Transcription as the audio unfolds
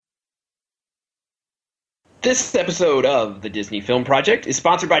This episode of the Disney Film Project is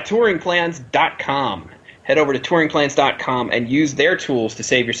sponsored by TouringPlans.com. Head over to TouringPlans.com and use their tools to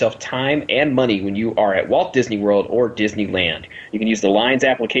save yourself time and money when you are at Walt Disney World or Disneyland. You can use the Lines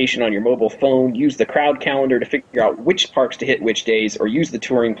application on your mobile phone, use the crowd calendar to figure out which parks to hit which days, or use the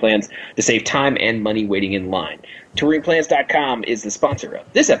Touring Plans to save time and money waiting in line. TouringPlans.com is the sponsor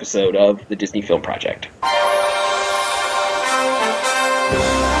of this episode of the Disney Film Project.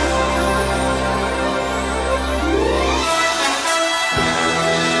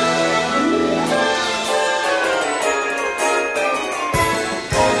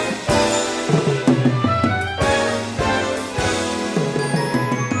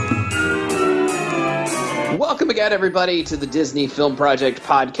 Welcome again, everybody, to the Disney Film Project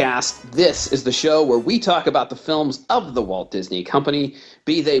podcast. This is the show where we talk about the films of the Walt Disney Company,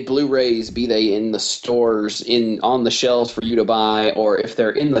 be they Blu-rays, be they in the stores, on the shelves for you to buy, or if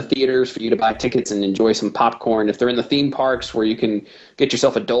they're in the theaters for you to buy tickets and enjoy some popcorn, if they're in the theme parks where you can get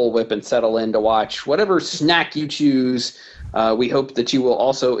yourself a Dole Whip and settle in to watch whatever snack you choose. We hope that you will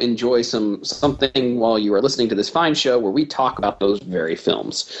also enjoy something while you are listening to this fine show where we talk about those very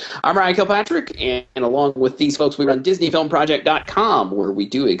films. I'm Ryan Kilpatrick, and along with these folks, we run DisneyFilmProject.com, where we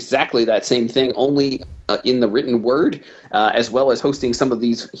do exactly that same thing, only in the written word, as well as hosting some of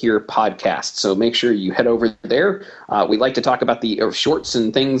these here podcasts. So make sure you head over there. We like to talk about the shorts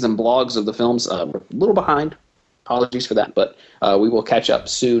and things and blogs of the films. We're a little behind. Apologies for that, but we will catch up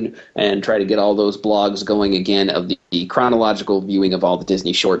soon and try to get all those blogs going again of the chronological viewing of all the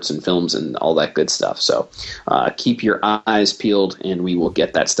Disney shorts and films and all that good stuff. So keep your eyes peeled, and we will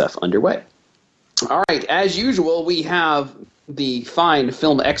get that stuff underway. All right, as usual, we have the fine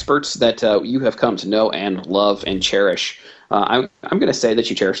film experts that you have come to know and love and cherish. I'm going to say that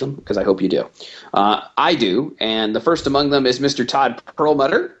you cherish them because I hope you do. I do, and the first among them is Mr. Todd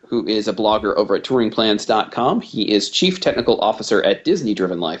Perlmutter, who is a blogger over at TouringPlans.com. He is Chief Technical Officer at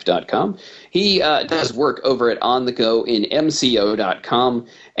DisneyDrivenLife.com. He does work over at On The Go in MCO.com,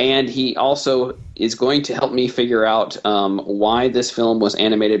 and he also is going to help me figure out why this film was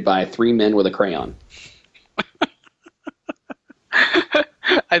animated by three men with a crayon.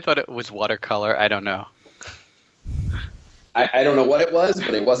 I thought it was watercolor. I don't know. I don't know what it was,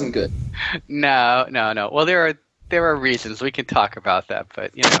 but it wasn't good. No. Well, there are reasons. We can talk about that,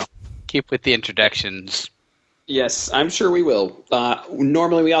 but, keep with the introductions. Yes, I'm sure we will.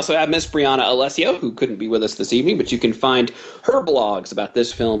 Normally, we also have Miss Brianna Alessio, who couldn't be with us this evening, but you can find her blogs about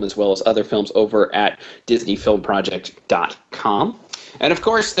this film as well as other films over at DisneyFilmProject.com. And, of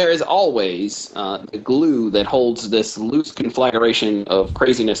course, there is always the glue that holds this loose conflagration of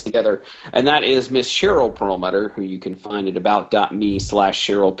craziness together, and that is Miss Cheryl Perlmutter, who you can find at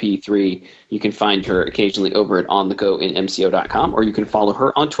about.me/CherylP3. You can find her occasionally over at On The Go in MCO.com, or you can follow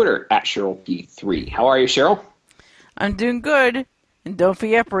her on Twitter at CherylP3. How are you, Cheryl? I'm doing good. And don't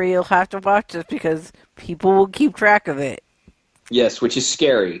forget, Brie, you'll have to watch this because people will keep track of it. Yes, which is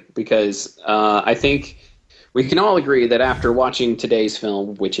scary because I think we can all agree that after watching today's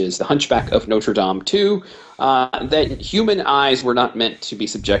film, which is The Hunchback of Notre Dame 2, that human eyes were not meant to be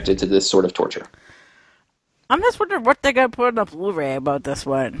subjected to this sort of torture. I'm just wondering what they're going to put on the Blu-ray about this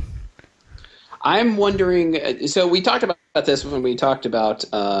one. I'm wondering, so we talked about this when we talked about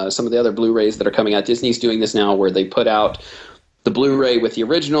some of the other Blu-rays that are coming out. Disney's doing this now where they put out the Blu-ray with the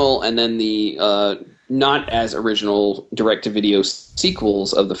original and then the not as original direct-to-video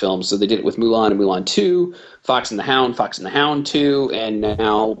sequels of the film. So they did it with Mulan and Mulan 2, Fox and the Hound 2, and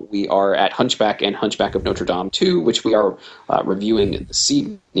now we are at Hunchback and Hunchback of Notre Dame 2, which we are reviewing this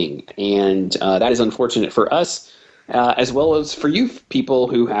evening. And that is unfortunate for us, as well as for you people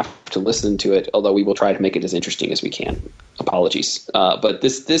who have to listen to it, although we will try to make it as interesting as we can. Apologies. But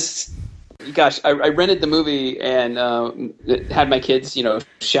this gosh, I rented the movie and had my kids,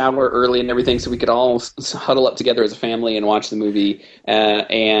 shower early and everything so we could all huddle up together as a family and watch the movie.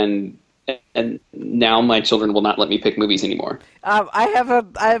 And now my children will not let me pick movies anymore. I have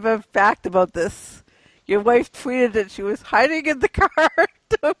a fact about this. Your wife tweeted that she was hiding in the car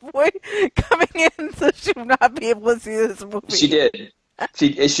to avoid coming in so she would not be able to see this movie. She did.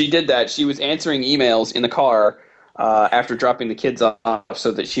 She did that. She was answering emails in the car after dropping the kids off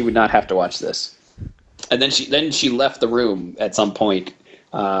so that she would not have to watch this. And then she left the room at some point.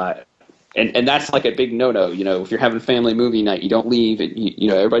 And that's like a big no-no. If you're having family movie night, you don't leave.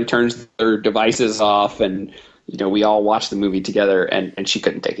 Everybody turns their devices off and, we all watch the movie together and she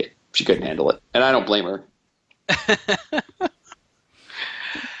couldn't take it. She couldn't handle it. And I don't blame her.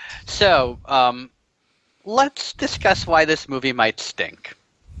 So, let's discuss why this movie might stink.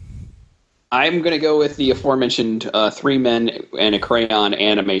 I'm going to go with the aforementioned three men and a crayon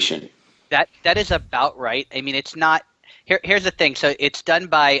animation. That is about right. I mean, it's not. Here's the thing. So it's done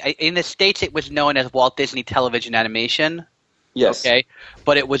by, in the States, it was known as Walt Disney Television Animation. Yes. Okay.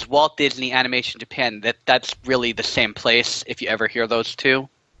 But it was Walt Disney Animation Japan. That's really the same place. If you ever hear those two,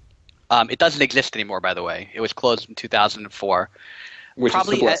 it doesn't exist anymore. By the way, it was closed in 2004. Which is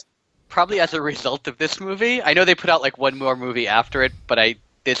the blessing. Probably as a result of this movie. I know they put out like one more movie after it, but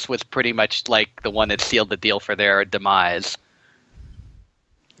this was pretty much like the one that sealed the deal for their demise.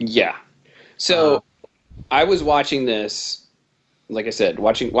 Yeah. So I was watching this, like I said,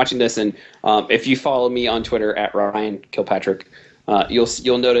 watching this, and if you follow me on Twitter at Ryan Kilpatrick,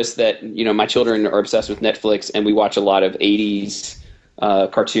 you'll notice that my children are obsessed with Netflix, and we watch a lot of 80s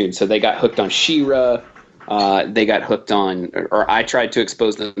cartoons. So they got hooked on She-Ra. They got hooked on, or I tried to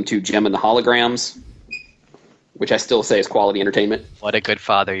expose them to Gem and the Holograms, which I still say is quality entertainment. What a good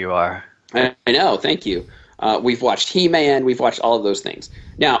father you are. I know, thank you. We've watched He-Man. We've watched all of those things.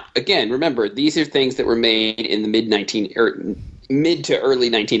 Now, again, remember, these are things that were made in the mid to early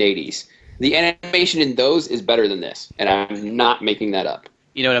 1980s. The animation in those is better than this, and I'm not making that up.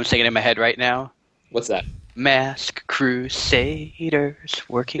 You know what I'm singing in my head right now? What's that? Masked Crusaders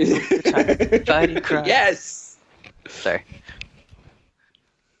working overtime, fighting crime. Yes! Sorry.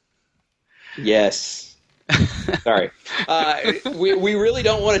 Yes. Sorry. We really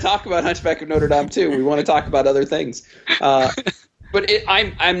don't want to talk about Hunchback of Notre Dame 2. We want to talk about other things. But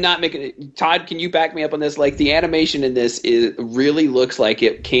I'm not making it. Todd, can you back me up on this? Like, the animation in this really looks like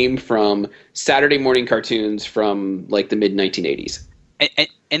it came from Saturday morning cartoons from like the mid 1980s.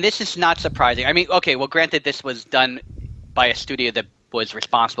 And this is not surprising. I mean, okay, well, granted, this was done by a studio that was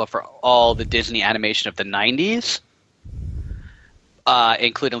responsible for all the Disney animation of the 90s,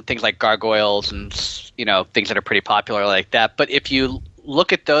 including things like Gargoyles and things that are pretty popular like that. But if you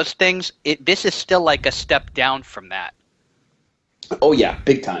look at those things, this is still like a step down from that. Oh yeah,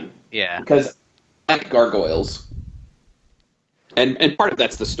 big time. Yeah, because I like Gargoyles, and part of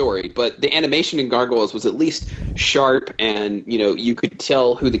that's the story. But the animation in Gargoyles was at least sharp, and you could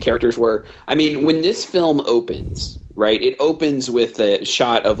tell who the characters were. I mean, when this film opens, right? It opens with a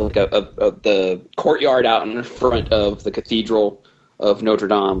shot of like of the courtyard out in front of the Cathedral of Notre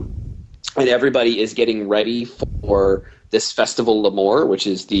Dame, and everybody is getting ready for this Festival L'Amour, which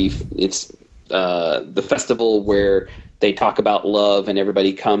is the festival where they talk about love, and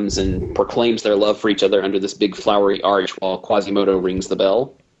everybody comes and proclaims their love for each other under this big flowery arch while Quasimodo rings the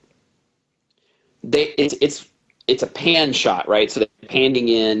bell. It's a pan shot, right? So they're panning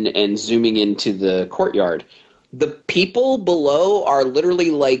in and zooming into the courtyard. The people below are literally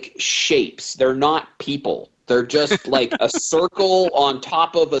like shapes. They're not people. They're just like a circle on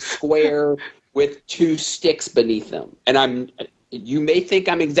top of a square with two sticks beneath them. And you may think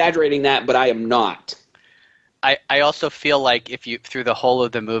I'm exaggerating that, but I am not. I also feel like through the whole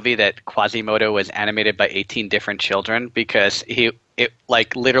of the movie that Quasimodo was animated by 18 different children, because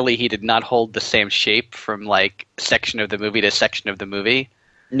literally he did not hold the same shape from like section of the movie to section of the movie.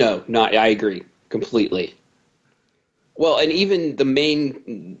 No, I agree completely. Well, and even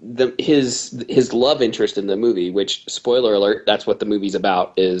his love interest in the movie, which, spoiler alert, that's what the movie's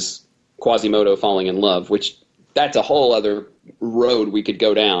about, is Quasimodo falling in love, which that's a whole other road we could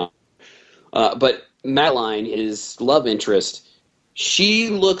go down. But Madeline, his love interest, she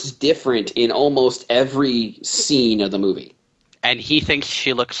looks different in almost every scene of the movie. And he thinks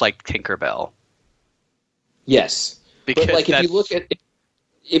she looks like Tinkerbell. Yes. Because but like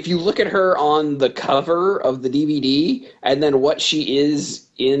if you look at her on the cover of the DVD and then what she is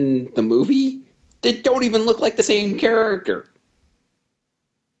in the movie, they don't even look like the same character.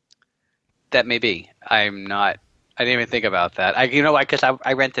 That may be. I didn't even think about that. Because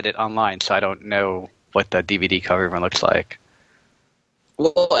I rented it online, so I don't know what the DVD cover even looks like.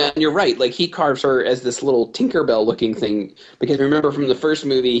 Well, and you're right. Like, he carves her as this little Tinkerbell-looking thing. Because remember from the first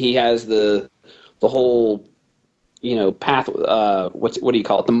movie, he has the whole, path. What do you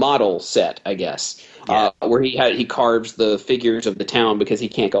call it? The model set, I guess. Yeah. Where he carves the figures of the town because he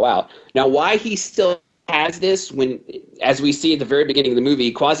can't go out. Now, why he still has this when, as we see at the very beginning of the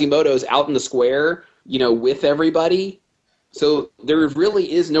movie, Quasimodo's out in the square, with everybody. So there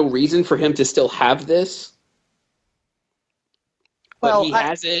really is no reason for him to still have this. But he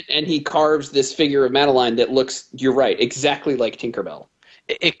has it, and he carves this figure of Madeline that looks, you're right, exactly like Tinkerbell.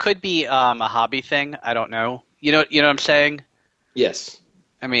 It could be a hobby thing. I don't know. You know what I'm saying? Yes.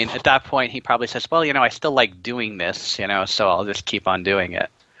 I mean, at that point, he probably says, well, I still like doing this, so I'll just keep on doing it.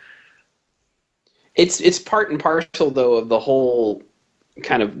 It's part and parcel, though, of the whole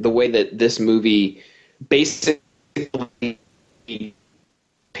kind of the way that this movie basically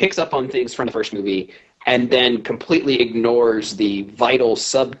picks up on things from the first movie and then completely ignores the vital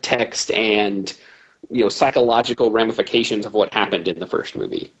subtext and psychological ramifications of what happened in the first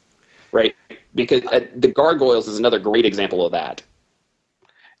movie, right? Because the Gargoyles is another great example of that.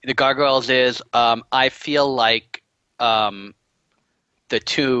 The Gargoyles is, I feel like the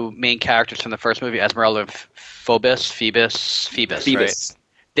two main characters from the first movie, Esmeralda and Phoebus, right?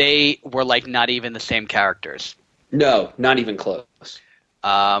 They were like not even the same characters. No, not even close.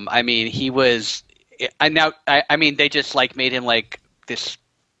 I mean, he was. I mean, they just like made him like this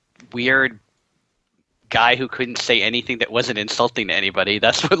weird guy who couldn't say anything that wasn't insulting to anybody.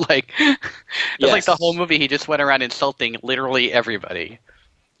 That's what like. That's like the whole movie. He just went around insulting literally everybody.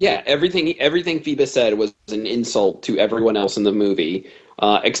 Yeah, everything Phoebus said was an insult to everyone else in the movie,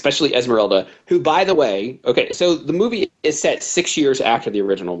 especially Esmeralda, who, by the way, okay, so the movie is set 6 years after the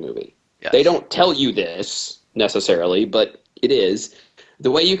original movie. Yes. They don't tell you this necessarily, but it is.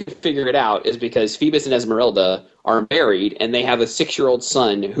 The way you can figure it out is because Phoebus and Esmeralda are married, and they have a 6-year-old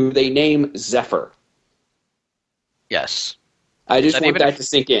son who they name Zephyr. Yes. I just want that to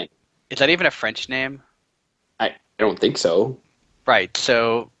sink in. Is that even a French name? I don't think so. Right,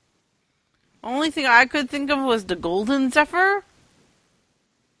 so... Only thing I could think of was the Golden Zephyr,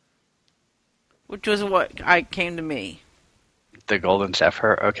 which was what came to me. The Golden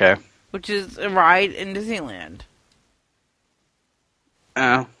Zephyr, okay. Which is a ride in Disneyland.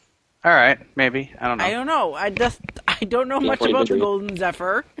 Oh, all right, maybe. I don't know. I don't know. I don't know much about the Golden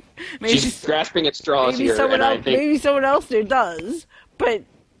Zephyr. Maybe she's grasping at straws here. Maybe someone else there does, but...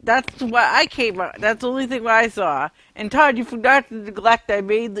 That's what I came up. That's the only thing I saw. And Todd, you forgot to neglect.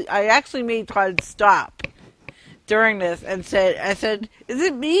 I actually made Todd stop during this and I said, "Is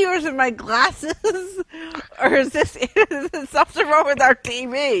it me or is it my glasses, or is something wrong with our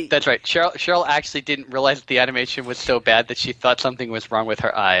TV?" That's right. Cheryl actually didn't realize that the animation was so bad that she thought something was wrong with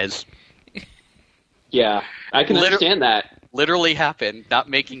her eyes. Yeah, I can understand that. Literally happened. Not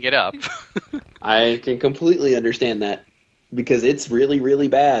making it up. I can completely understand that. Because it's really, really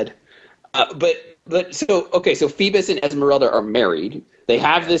bad. So Phoebus and Esmeralda are married. They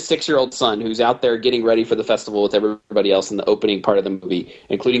have this 6-year-old son who's out there getting ready for the festival with everybody else in the opening part of the movie,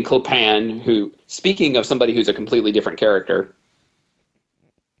 including Clopin, who, speaking of somebody who's a completely different character.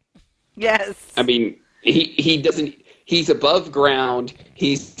 Yes. I mean, he doesn't... He's above ground.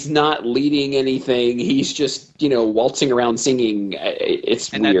 He's not leading anything. He's just, waltzing around singing.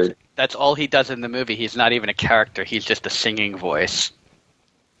 It's weird. That's all he does in the movie. He's not even a character. He's just a singing voice.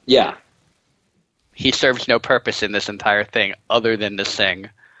 Yeah. He serves no purpose in this entire thing other than to sing.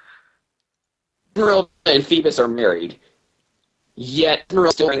 Esmeralda and Phoebus are married. Yet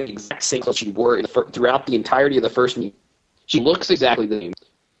Esmeralda still wearing the exact same clothes she wore throughout the entirety of the first movie. She looks exactly the same.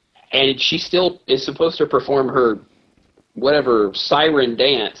 And she still is supposed to perform her whatever siren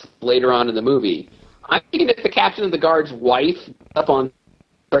dance later on in the movie. I'm thinking that the captain of the guard's wife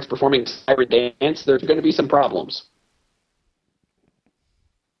starts performing siren dance, there's going to be some problems.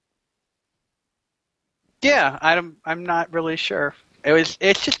 Yeah, I'm not really sure. It's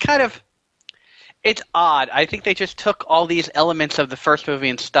just kind of, it's odd. I think they just took all these elements of the first movie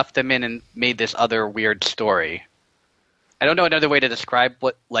and stuffed them in and made this other weird story. I don't know another way to describe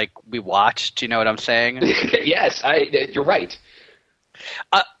what we watched. Do you know what I'm saying? Yes, you're right.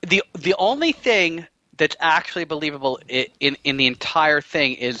 The only thing that's actually believable in the entire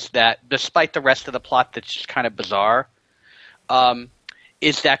thing is that, despite the rest of the plot that's just kind of bizarre,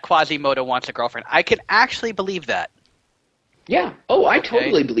 is that Quasimodo wants a girlfriend. I can actually believe that. Yeah. Oh, I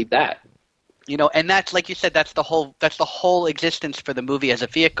totally believe that. And that's, like you said, that's the whole existence for the movie as a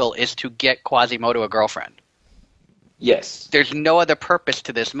vehicle, is to get Quasimodo a girlfriend. Yes. There's no other purpose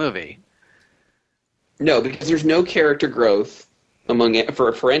to this movie. No, because there's no character growth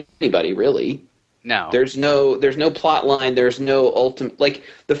for anybody, really. No. There's no plot line, there's no ultimate,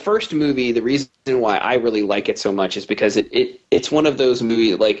 the first movie, the reason why I really like it so much is because it's one of those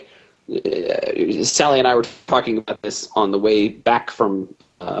movies, Sally and I were talking about this on the way back from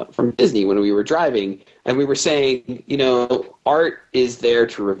Disney when we were driving, and we were saying, art is there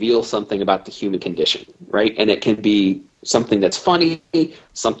to reveal something about the human condition, right? And it can be something that's funny,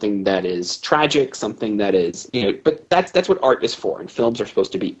 something that is tragic, something that is, but that's what art is for, and films are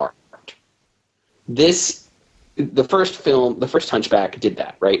supposed to be art. The first Hunchback did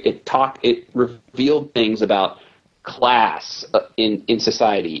that, right? It revealed things about class in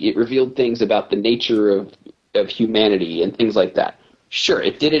society. It revealed things about the nature of humanity and things like that. Sure,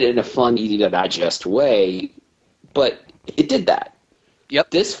 it did it in a fun, easy-to-digest way, but it did that.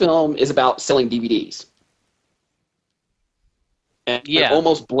 Yep. This film is about selling DVDs. And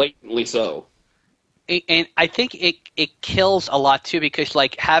almost blatantly so. And I think it kills a lot, too, because,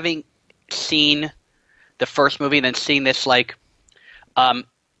 having seen the first movie, and then seeing this like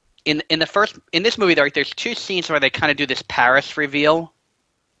in this movie, there's two scenes where they kind of do this Paris reveal,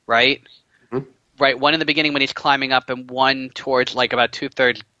 right? Mm-hmm. Right, one in the beginning when he's climbing up, and one towards like about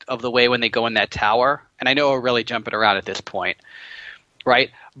 2/3 of the way when they go in that tower. And I know we're really jumping around at this point, right?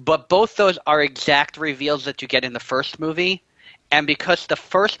 But both those are exact reveals that you get in the first movie. And because the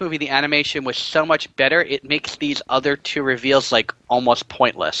first movie, the animation was so much better, it makes these other two reveals like almost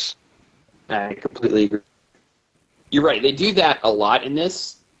pointless. I completely agree. You're right. They do that a lot in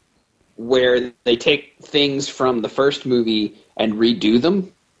this, where they take things from the first movie and redo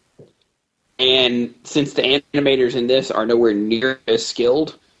them. And since the animators in this are nowhere near as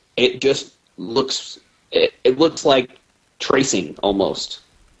skilled, it just looks it looks like tracing almost.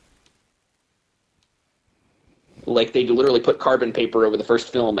 Like they literally put carbon paper over the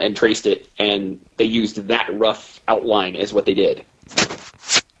first film and traced it, and they used that rough outline as what they did.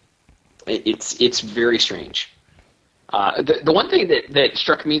 It's very strange. The one thing that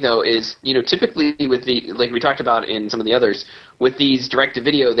struck me though is, typically with the, like we talked about in some of the others, with these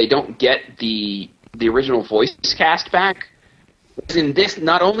direct-to-video, they don't get the original voice cast back. In this,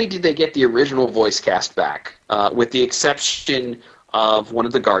 not only did they get the original voice cast back, with the exception of one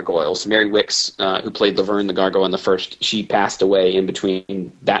of the gargoyles, Mary Wicks, who played Laverne the Gargoyle in the first. She passed away in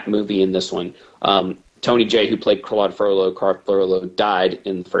between that movie and this one. Tony Jay, who played Claude Frollo, died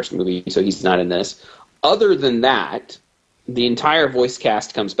in the first movie, so he's not in this. Other than that, the entire voice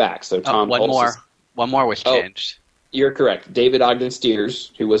cast comes back. So Tom one more was changed. You're correct. David Ogden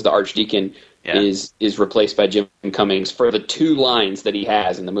Stiers, who was the Archdeacon, is replaced by Jim Cummings for the 2 lines that he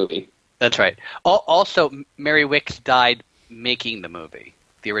has in the movie. That's right. Also, Mary Wicks died making the movie,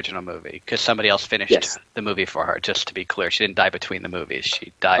 the original movie, because somebody else finished the movie for her. Just to be clear, she didn't die between the movies;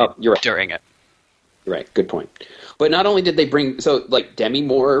 she died during it. You're right. Good point. But not only did they bring Demi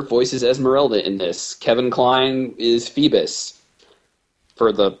Moore voices Esmeralda in this, Kevin Kline is Phoebus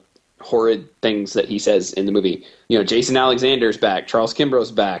for the horrid things that he says in the movie. Jason Alexander's back, Charles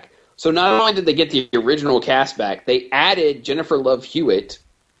Kimbrough's back. So not only did they get the original cast back, they added Jennifer Love Hewitt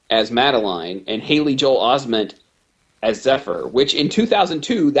as Madeline and Haley Joel Osment as Zephyr, which in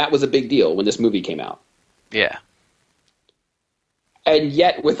 2002, that was a big deal when this movie came out. Yeah. And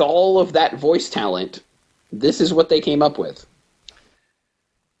yet, with all of that voice talent, this is what they came up with.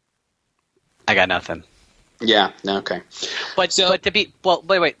 I got nothing. Yeah, okay. But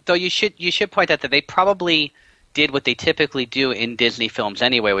wait. Though you should point out that they probably did what they typically do in Disney films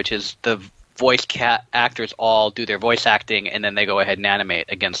anyway, which is the voice actors all do their voice acting, and then they go ahead and animate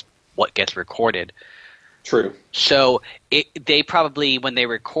against what gets recorded. True. So they probably, when they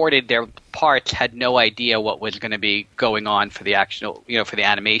recorded their parts, had no idea what was going to be going on for the actual, for the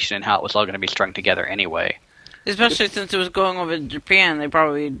animation and how it was all going to be strung together anyway. Especially since it was going over to Japan, they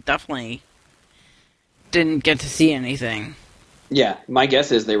probably definitely didn't get to see anything. Yeah, my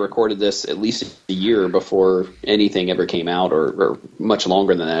guess is they recorded this at least a year before anything ever came out, or much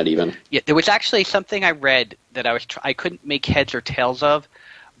longer than that even. Yeah, there was actually something I read that I couldn't make heads or tails of,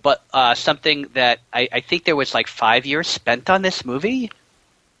 but something that I think there was like 5 years spent on this movie.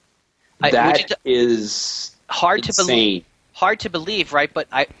 That is hard insane. To believe. Hard to believe, right? But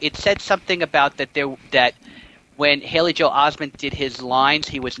it said something about that when Haley Joel Osment did his lines,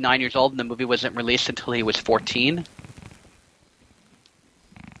 he was 9 years old, and the movie wasn't released until he was 14.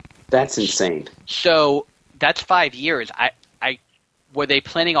 That's insane. So that's 5 years. Were they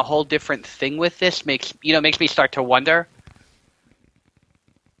planning a whole different thing with this? Makes me start to wonder.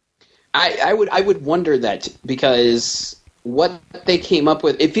 I would wonder that, because what they came up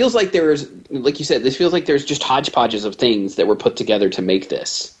with, it feels like there's, like you said, this feels like there's just hodgepodges of things that were put together to make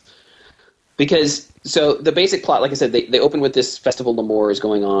this. Because, so the basic plot, like I said, they open with this Festival d'Amour is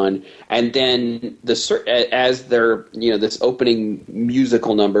going on, and then as their, this opening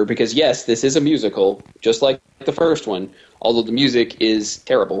musical number, because yes, this is a musical, just like the first one, although the music is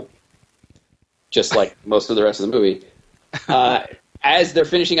terrible, just like most of the rest of the movie. As they're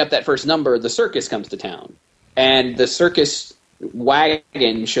finishing up that first number, the circus comes to town. And the circus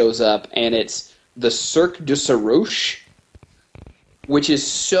wagon shows up, and it's the Cirque du Soleil, which is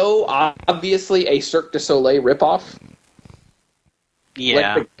so obviously a Cirque du Soleil ripoff.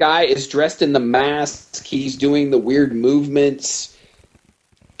 Yeah. Like, the guy is dressed in the mask, he's doing the weird movements.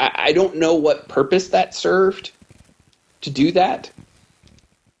 I don't know what purpose that served to do that.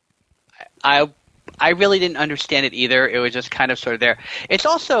 I really didn't understand it either. It was just kind of sort of there. It's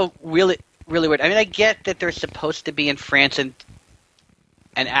also really, really weird. I mean, I get that they're supposed to be in France and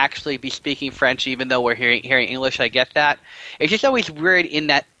actually be speaking French, even though we're hearing English. I get that. It's just always weird in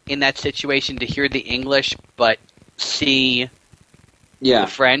that situation to hear the English but see the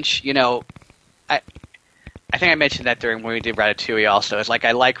French. think I mentioned that when we did Ratatouille also. It's like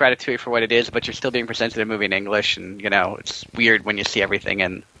I like Ratatouille for what it is, but you're still being presented a movie in English, and, it's weird when you see everything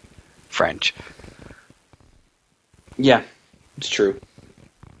in French. Yeah, it's true.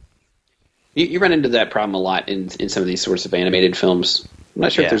 You run into that problem a lot in some of these sorts of animated films. I'm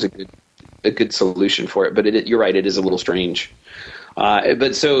not sure if there's a good solution for it, but you're right, it is a little strange.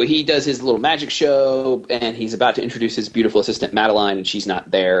 But so he does his little magic show, and he's about to introduce his beautiful assistant Madeline, and she's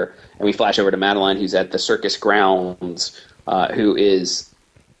not there. And we flash over to Madeline, who's at the circus grounds, who is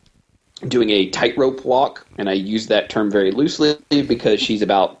doing a tightrope walk. And I use that term very loosely because she's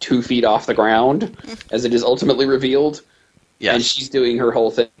about 2 feet off the ground, as it is ultimately revealed. Yes. And she's doing her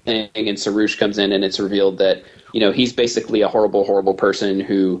whole thing, and Sarouche comes in, and it's revealed that he's basically a horrible, horrible person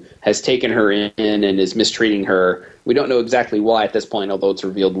who has taken her in and is mistreating her. We don't know exactly why at this point, although it's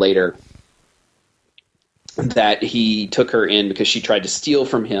revealed later that he took her in because she tried to steal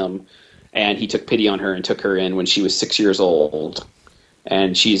from him, and he took pity on her and took her in when she was 6 years old,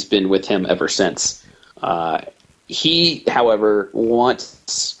 and she's been with him ever since. He, however,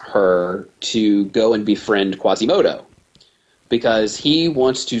 wants her to go and befriend Quasimodo because he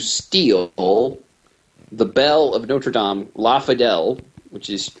wants to steal the bell of Notre Dame, La Fidèle,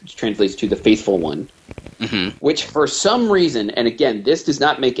 which translates to the faithful one, which for some reason, and again, this does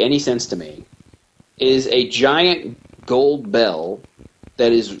not make any sense to me, is a giant gold bell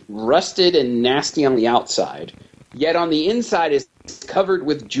that is rusted and nasty on the outside, yet on the inside is covered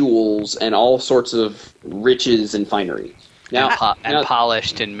with jewels and all sorts of riches and finery. Now,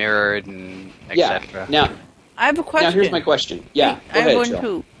 polished and mirrored and etc. Now, I have a question. Now, here's my question. Yeah, go ahead, I have one Cheryl.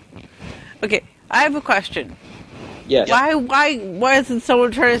 too. Okay, I have a question. Yes. Why isn't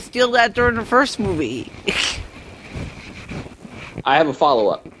someone trying to steal that during the first movie? I have a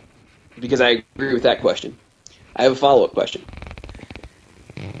follow-up, because I agree with that question. I have a follow-up question.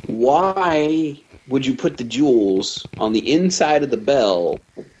 Why would you put the jewels on the inside of the bell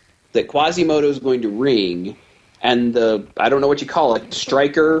that Quasimodo is going to ring, and I don't know what you call it,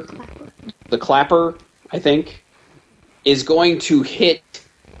 striker, the clapper, I think, is going to hit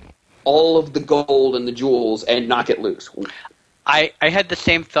all of the gold and the jewels and knock it loose? I had the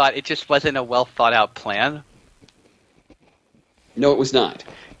same thought. It just wasn't a well thought out plan. No, it was not.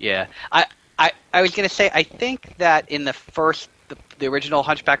 Yeah. I was going to say, I think that in the original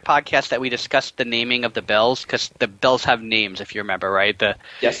Hunchback podcast that we discussed the naming of the bells, because the bells have names, if you remember, right?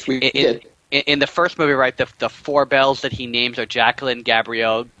 Yes, we did. In the first movie, right, the 4 bells that he names are Jacqueline,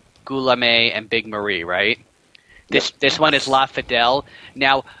 Gabrielle, Guillaume, and Big Marie, right? This one is La Fidèle.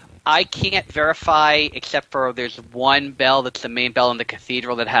 Now, I can't verify, except for there's one bell that's the main bell in the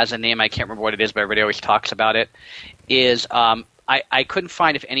cathedral that has a name. I can't remember what it is, but everybody always talks about it. I couldn't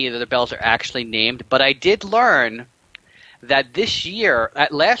find if any of the other bells are actually named, but I did learn that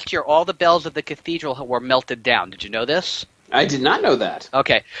last year, all the bells of the cathedral were melted down. Did you know this? I did not know that.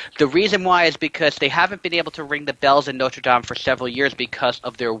 Okay. The reason why is because they haven't been able to ring the bells in Notre Dame for several years because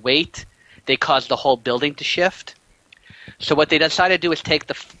of their weight. They caused the whole building to shift. So what they decided to do is take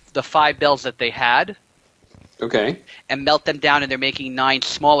the 5 bells that they had, okay, and melt them down, and they're making 9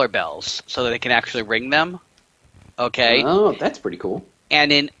 smaller bells so that they can actually ring them. Okay. Oh, that's pretty cool.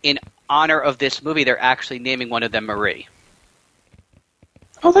 And in honor of this movie, they're actually naming one of them Marie.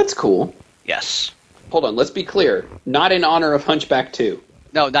 Oh, that's cool. Yes. Hold on, let's be clear. Not in honor of Hunchback 2.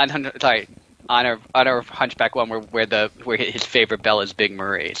 No, honor of Hunchback 1, where his favorite bell is Big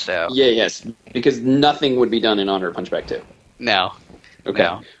Marie. So yes, because nothing would be done in honor of Hunchback 2. No. Okay.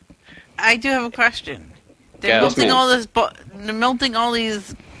 No. I do have a question. They're Go. melting all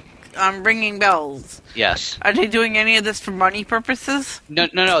these ringing bells. Yes. Are they doing any of this for money purposes?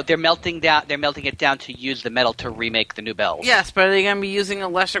 No. They're melting it down to use the metal to remake the new bells. Yes, but are they going to be using a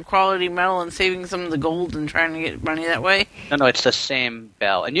lesser quality metal and saving some of the gold and trying to get money that way? No, it's the same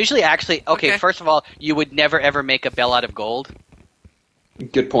bell. And usually, actually, okay, first of all, you would never ever make a bell out of gold.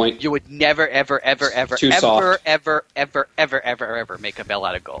 Good point. You would never, ever, ever, ever, Too ever, soft. ever, ever, ever, ever, ever make a bell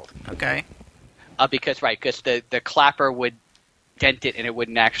out of gold. Okay. Because the clapper would dent it and it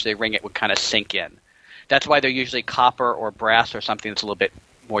wouldn't actually ring. It would kind of sink in. That's why they're usually copper or brass or something that's a little bit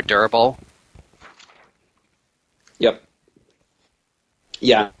more durable. Yep.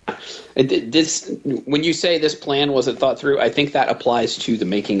 Yeah. When you say this plan wasn't thought through, I think that applies to the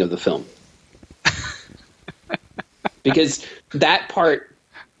making of the film. Because that part,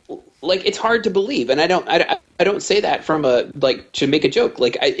 like, it's hard to believe, and I don't say that from to make a joke.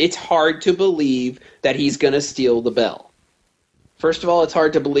 Like, it's hard to believe that he's going to steal the bell. First of all, it's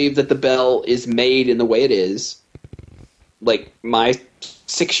hard to believe that the bell is made in the way it is. Like, my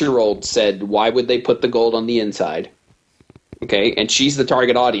 6-year-old said, why would they put the gold on the inside? Okay, and she's the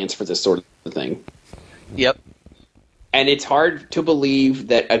target audience for this sort of thing. Yep. And it's hard to believe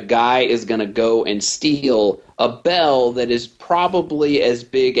that a guy is going to go and steal a bell that is probably as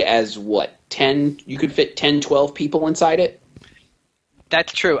big as, what, 10? You could fit 10, 12 people inside it?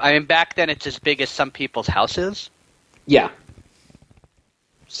 That's true. I mean, back then it's as big as some people's houses. Yeah.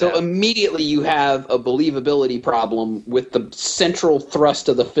 So immediately you have a believability problem with the central thrust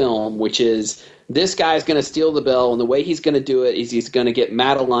of the film, which is this guy's going to steal the bell, and the way he's going to do it is he's going to get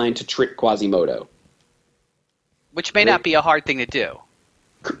Madeline to trick Quasimodo. Which may not be a hard thing to do.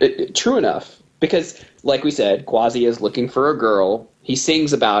 True enough. Because, like we said, Quasi is looking for a girl. He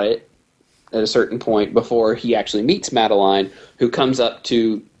sings about it at a certain point before he actually meets Madeline, who comes up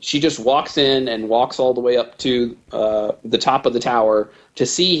to... She just walks in and walks all the way up to the top of the tower to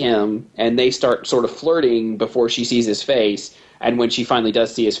see him, and they start sort of flirting before she sees his face. And when she finally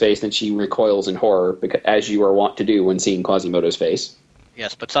does see his face, then she recoils in horror, because, as you are wont to do when seeing Quasimodo's face.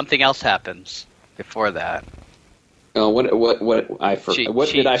 Yes, but something else happens before that. What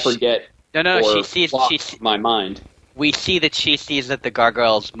did I forget? No. She sees my mind. We see that she sees that the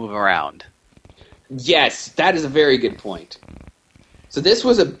gargoyles move around. Yes, that is a very good point. So this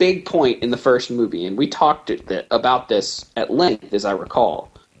was a big point in the first movie, and we talked about this at length, as I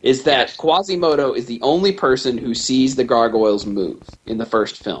recall, is that Quasimodo is the only person who sees the gargoyles move in the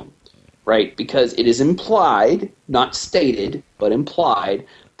first film, right? Because it is implied, not stated, but implied,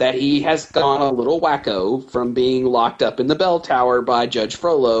 that he has gone a little wacko from being locked up in the bell tower by Judge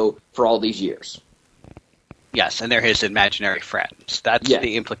Frollo for all these years. Yes, and they're his imaginary friends. That's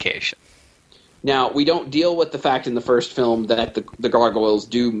the implication. Now, we don't deal with the fact in the first film that the gargoyles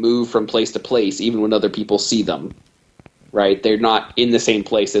do move from place to place, even when other people see them. Right? They're not in the same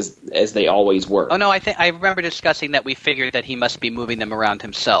place as they always were. Oh, no, I remember discussing that we figured that he must be moving them around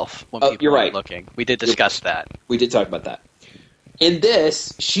himself when people you're were right. looking. We did discuss that. We did talk about that. In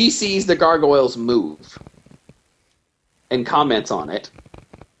this, she sees the gargoyles move and comments on it.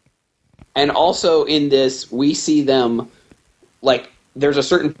 And also in this, we see them, like, there's a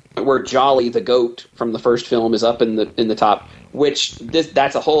certain point where Jolly the goat from the first film is up in the top, which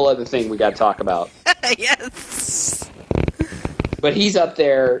that's a whole other thing we got to talk about. Yes. But he's up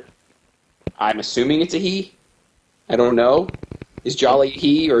there. I'm assuming it's a he. I don't know. Is Jolly a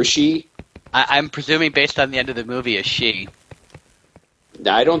he or a she? I'm presuming based on the end of the movie, a she.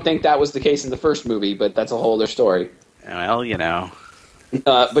 I don't think that was the case in the first movie, but that's a whole other story. Well, you know.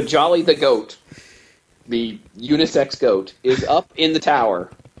 But Jolly the goat, the unisex goat, is up in the tower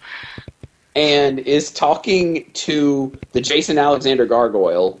and is talking to the Jason Alexander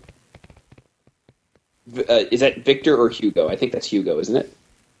gargoyle. Is that Victor or Hugo? I think that's Hugo, isn't it?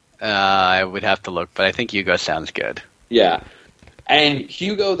 I would have to look, but I think Hugo sounds good. Yeah. And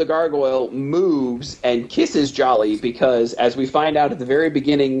Hugo the gargoyle moves and kisses Jolly because, as we find out at the very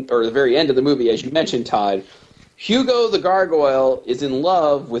beginning, or the very end of the movie, as you mentioned, Todd, Hugo the gargoyle is in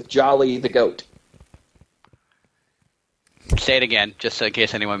love with Jolly the goat. Say it again, just in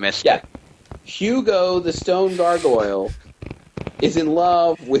case anyone missed Yeah. it. Hugo the stone gargoyle is in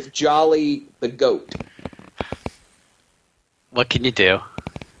love with Jolly the goat. What can you do?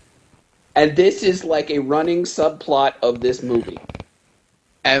 And this is like a running subplot of this movie.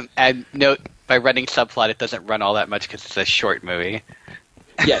 And note, by running subplot, it doesn't run all that much because it's a short movie.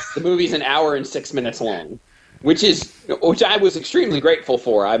 Yes, the movie's an hour and 6 minutes long, which I was extremely grateful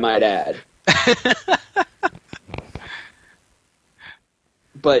for, I might add.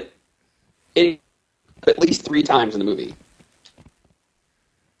 But it at least 3 times in the movie.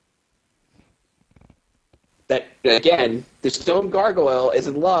 That, again, the stone gargoyle is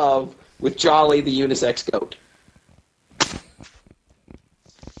in love with Jolly the unisex goat.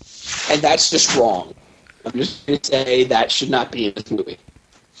 And that's just wrong. I'm just going to say that should not be in this movie.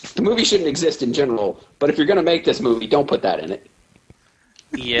 The movie shouldn't exist in general, but if you're going to make this movie, don't put that in it.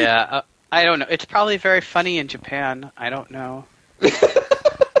 Yeah, I don't know. It's probably very funny in Japan. I don't know.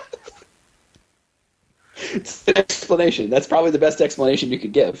 It's an explanation. That's probably the best explanation you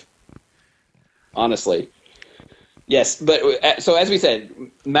could give. Honestly. Yes, but so as we said,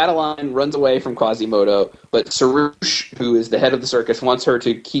 Madeline runs away from Quasimodo, but Sarouche, who is the head of the circus, wants her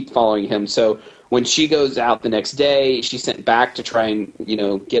to keep following him. So when she goes out the next day, she's sent back to try and,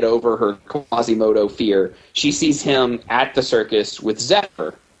 get over her Quasimodo fear. She sees him at the circus with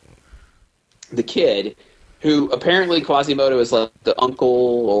Zephyr, the kid, who apparently Quasimodo is like the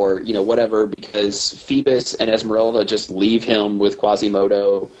uncle or, whatever, because Phoebus and Esmeralda just leave him with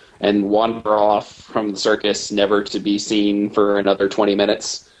Quasimodo and wander off from the circus, never to be seen for another 20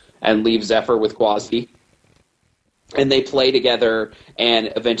 minutes, and leave Zephyr with Quasi. And they play together,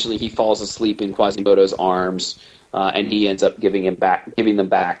 and eventually he falls asleep in Quasimodo's arms, and he ends up giving them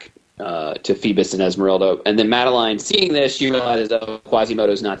back to Phoebus and Esmeralda. And then Madeline, seeing this, she realizes, oh,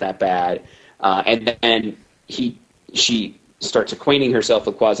 Quasimodo's not that bad. And then she starts acquainting herself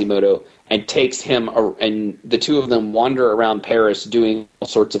with Quasimodo and takes him, and the two of them wander around Paris doing all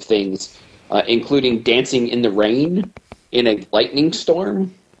sorts of things, including dancing in the rain in a lightning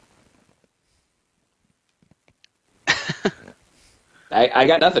storm. I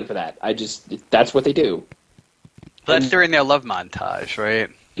got nothing for that. That's what they do. That's during their love montage, right?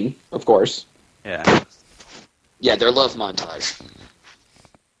 Of course. Yeah. Yeah, their love montage.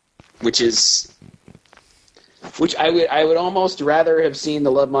 Which I would almost rather have seen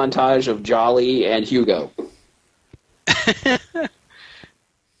the love montage of Jolly and Hugo.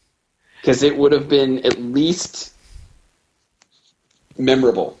 Because it would have been at least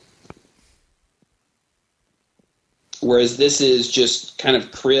memorable. Whereas this is just kind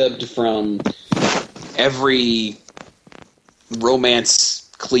of cribbed from every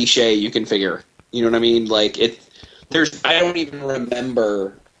romance cliche you can figure. You know what I mean? Like, I don't even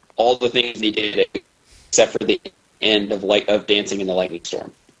remember all the things they did except for the end of Dancing in the Lightning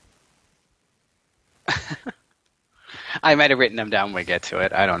Storm. I might have written them down when we get to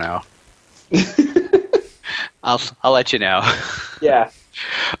it. I don't know. I'll let you know. Yeah.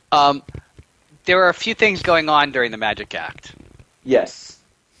 There are a few things going on during the Magic Act. Yes.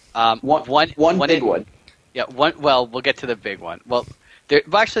 One big one. Yeah. Well, we'll get to the big one. Well,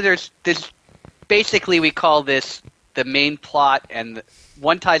 there's basically, we call this the main plot, and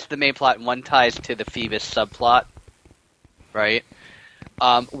one ties to the main plot and one ties to the Phoebus subplot, right?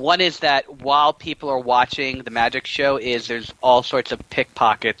 One is that while people are watching the magic show, there's all sorts of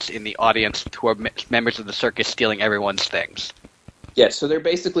pickpockets in the audience who are members of the circus stealing everyone's things. Yes, so they're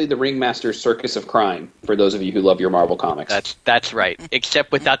basically the Ringmaster Circus of Crime, for those of you who love your Marvel comics. That's right,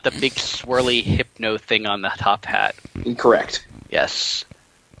 except without the big swirly hypno thing on the top hat. Correct. Yes.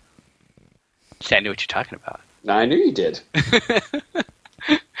 See, I knew what you're talking about. I knew you did.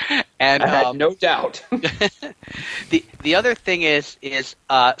 And I had no doubt. the other thing is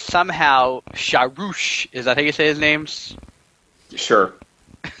somehow Charouche, is that how you say his name? Sure.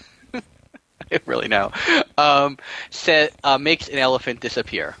 I don't really know. Makes an elephant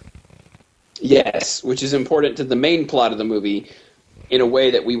disappear. Yes, which is important to the main plot of the movie in a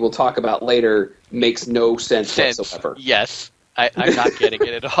way that we will talk about later. Makes no sense whatsoever. Yes, I'm not getting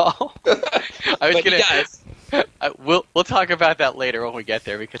it at all. We'll talk about that later when we get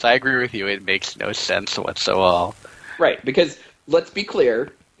there, because I agree with you. It makes no sense whatsoever. Right, because let's be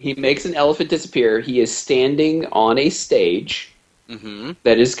clear. He makes an elephant disappear. He is standing on a stage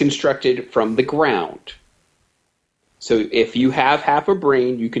that is constructed from the ground. So if you have half a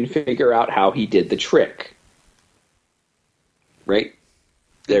brain, you can figure out how he did the trick. Right?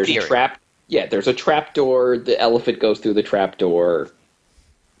 There's a trap. Yeah, there's a trap door. The elephant goes through the trap door.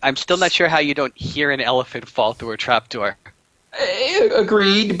 I'm still not sure how you don't hear an elephant fall through a trap door.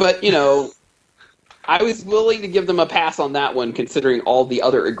 Agreed, but, I was willing to give them a pass on that one, considering all the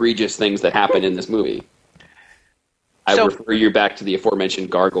other egregious things that happen in this movie. I refer you back to the aforementioned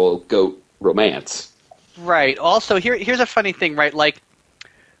gargoyle goat romance. Right. Also, here's a funny thing, right? Like,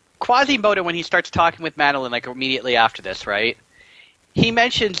 Quasimodo, when he starts talking with Madeline, like, immediately after this, right? He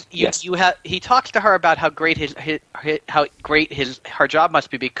mentions he talks to her about how great her job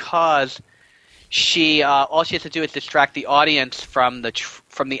must be, because she all she has to do is distract the audience from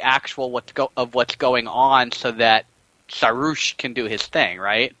the actual what's going on, so that Charouche can do his thing,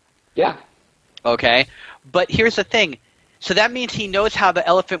 right? Yeah. Okay, but here's the thing. So that means he knows how the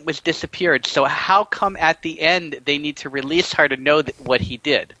elephant was disappeared. So how come at the end they need to release her to know what he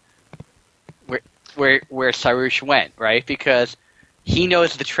did, where Charouche went, right? Because he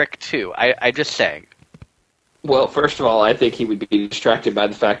knows the trick too. I'm just saying. Well, first of all, I think he would be distracted by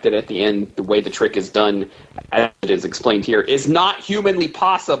the fact that at the end, the way the trick is done, as it is explained here, is not humanly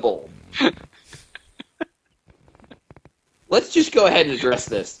possible. Let's just go ahead and address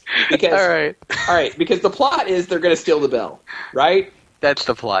this. Because, all right, because the plot is they're going to steal the bell, right? That's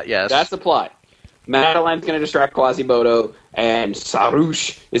the plot, yes. That's the plot. Madeline's going to distract Quasimodo, and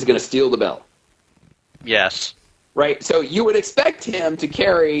Charouche is going to steal the bell. Yes. Right? So you would expect him to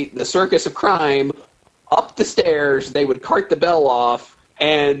carry the Circus of Crime up the stairs, they would cart the bell off,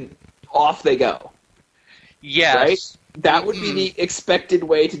 and off they go. Yes. Right? That would be the expected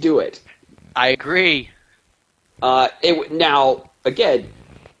way to do it. I agree. Now, again,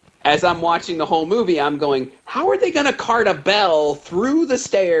 as I'm watching the whole movie, I'm going, how are they going to cart a bell through the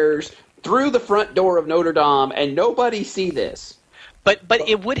stairs, through the front door of Notre Dame, and nobody see this? But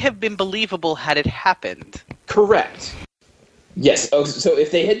it would have been believable had it happened. Correct. Yes. Oh, so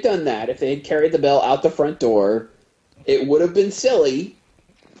if they had done that, if they had carried the bell out the front door, it would have been silly,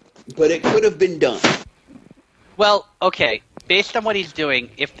 but it could have been done. Well, okay. Based on what he's doing,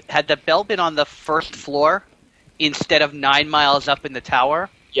 had the bell been on the first floor instead of 9 miles up in the tower,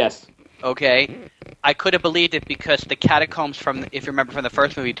 Yes. okay, I could have believed it because the catacombs if you remember from the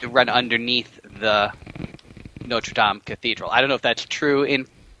first movie, do run underneath the Notre Dame Cathedral. I don't know if that's true in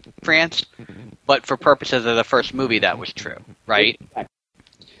France, but for purposes of the first movie, that was true, right?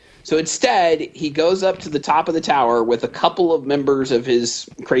 So instead, he goes up to the top of the tower with a couple of members of his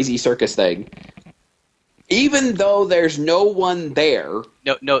crazy circus thing. Even though there's no one there.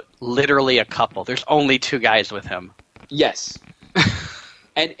 No, literally a couple. There's only 2 guys with him. Yes.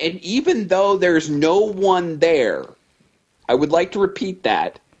 and even though there's no one there, I would like to repeat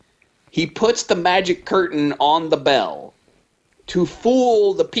that, he puts the magic curtain on the bell to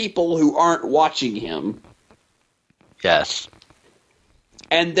fool the people who aren't watching him. Yes.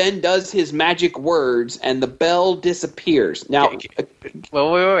 And then does his magic words, and the bell disappears. Now,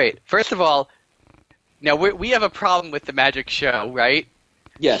 well, wait. First of all, now we have a problem with the magic show, right?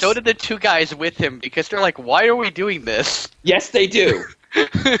 Yes. So did the 2 guys with him, because they're like, why are we doing this? Yes, they do.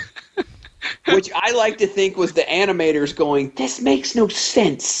 Which I like to think was the animators going, this makes no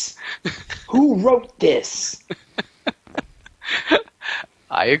sense. Who wrote this?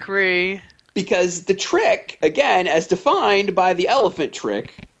 I agree. Because the trick, again, as defined by the elephant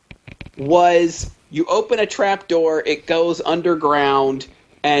trick, was you open a trap door, it goes underground,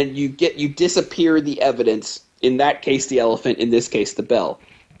 and you disappear the evidence. In that case, the elephant. In this case, the bell.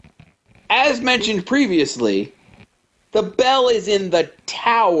 As mentioned previously, the bell is in the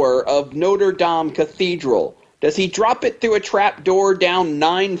tower of Notre Dame Cathedral. Does he drop it through a trap door down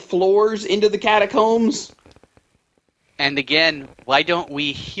 9 floors into the catacombs? And again, why don't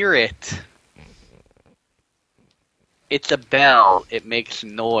we hear it? It's a bell. It makes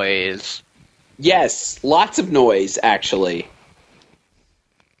noise. Yes, lots of noise, actually.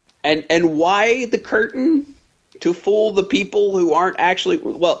 And why the curtain? To fool the people who aren't actually...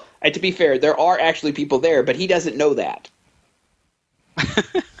 Well, to be fair, there are actually people there, but he doesn't know that.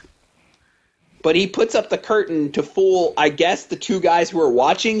 But he puts up the curtain to fool, I guess, the 2 guys who are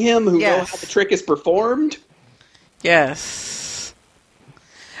watching him, who know how the trick is performed? Yes.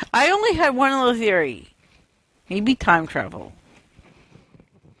 I only had one other theory. Maybe time travel.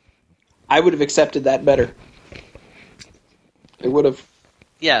 I would have accepted that better. I would have.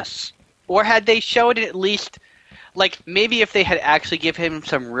 Yes. Or had they showed it at least, like, maybe if they had actually given him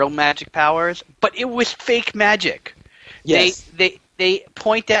some real magic powers, but it was fake magic. Yes. They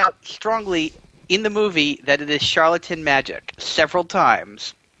point out strongly in the movie that it is charlatan magic several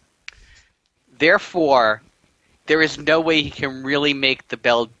times. Therefore, there is no way he can really make the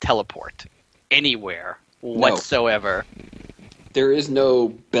bell teleport anywhere whatsoever. There is no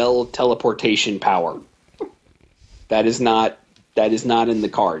bell teleportation power. That is not in the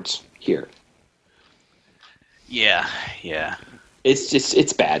cards here. Yeah.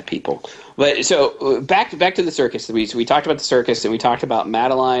 It's bad, people. But so back to the circus. We talked about the circus, and we talked about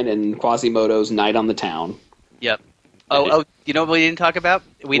Madeline and Quasimodo's night on the town. Yep. Oh, you know what we didn't talk about?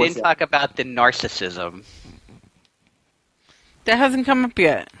 We didn't talk about the narcissism. That hasn't come up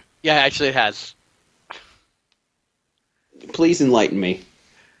yet. Yeah, actually it has. Please enlighten me.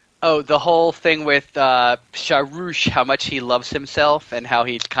 Oh, the whole thing with Sharouche, how much he loves himself, and how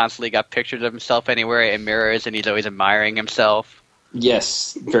he's constantly got pictures of himself anywhere in mirrors, and he's always admiring himself.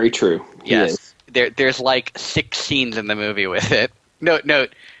 Yes, very true. Yes. There's like 6 scenes in the movie with it.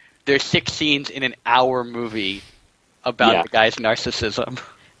 Note, there's 6 scenes in an hour movie about the guy's narcissism.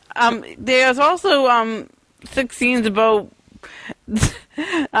 There's also 6 scenes about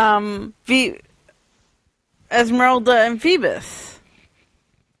Esmeralda and Phoebus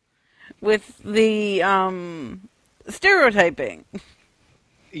with the stereotyping.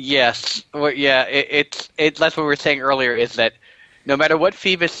 Yes. Well, yeah, it's that's what we were saying earlier, is that no matter what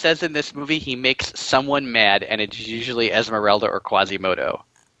Phoebus says in this movie, he makes someone mad, and it's usually Esmeralda or Quasimodo.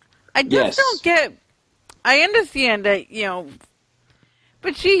 I just don't get... I understand that,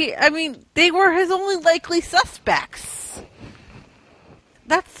 but they were his only likely suspects.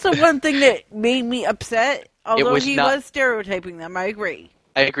 That's the one thing that made me upset, although he was stereotyping them, I agree.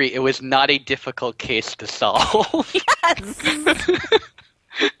 I agree. It was not a difficult case to solve. Yes!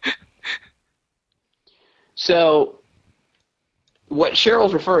 So, what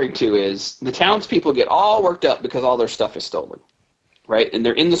Cheryl's referring to is the townspeople get all worked up because all their stuff is stolen, right? And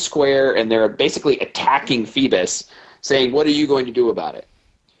they're in the square, and they're basically attacking Phoebus, saying, what are you going to do about it?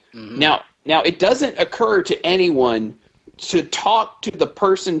 Mm-hmm. Now, it doesn't occur to anyone to talk to the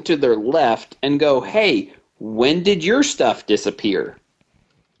person to their left and go, hey, when did your stuff disappear?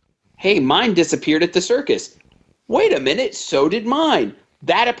 Hey, mine disappeared at the circus. Wait a minute, so did mine.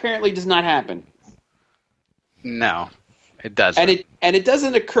 That apparently does not happen. No, it doesn't. And it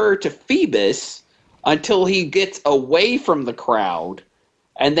doesn't occur to Phoebus until he gets away from the crowd,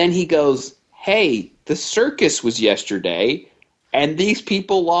 and then he goes, "Hey, the circus was yesterday, and these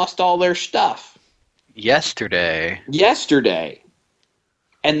people lost all their stuff." Yesterday.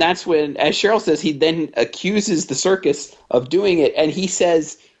 And that's when, as Cheryl says, he then accuses the circus of doing it, and he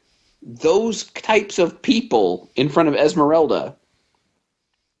says those types of people in front of Esmeralda,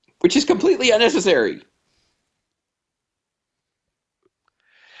 which is completely unnecessary.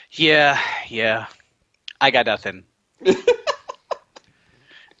 Yeah. I got nothing.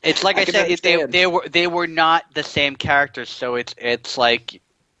 It's like I said, they were not the same characters, so it's like,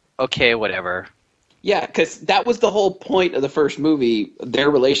 okay, whatever. Yeah, because that was the whole point of the first movie.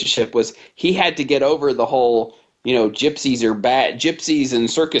 Their relationship was he had to get over the whole, gypsies and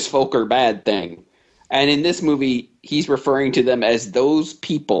circus folk are bad thing. And in this movie, he's referring to them as those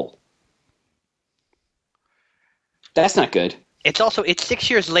people. That's not good. It's 6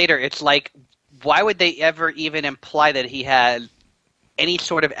 years later. It's like, why would they ever even imply that he had any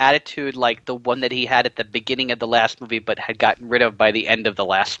sort of attitude like the one that he had at the beginning of the last movie but had gotten rid of by the end of the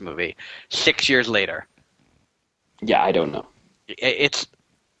last movie 6 years later? Yeah, I don't know. It's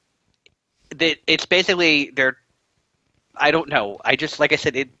basically I don't know. Like I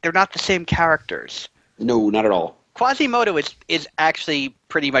said, they're not the same characters. No, not at all. Quasimodo is actually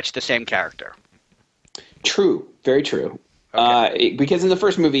pretty much the same character. True. Very true. Okay. Because in the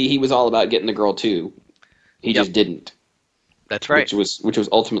first movie, he was all about getting the girl too. He just didn't. That's right. Which was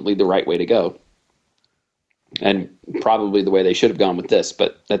ultimately the right way to go. And probably the way they should have gone with this,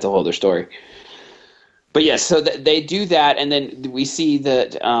 but that's a whole other story. But yes, so they do that, and then we see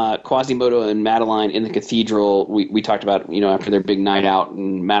that Quasimodo and Madeline in the cathedral. We talked about, after their big night out,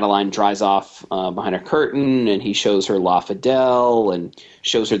 and Madeline dries off behind a curtain, and he shows her La Fidèle, and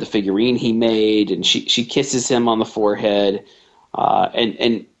shows her the figurine he made, and she kisses him on the forehead,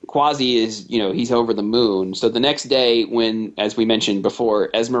 and Quasi is, he's over the moon. So the next day, when, as we mentioned before,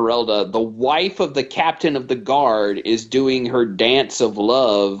 Esmeralda, the wife of the captain of the guard, is doing her dance of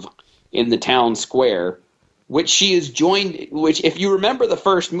love in the town square, which she is joined. Which, if you remember the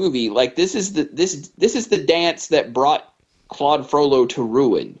first movie, like this is the dance that brought Claude Frollo to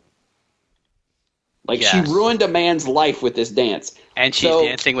ruin. Like yes. She ruined a man's life with this dance, and she's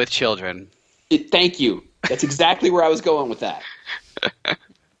dancing with children. Thank you. That's exactly where I was going with that.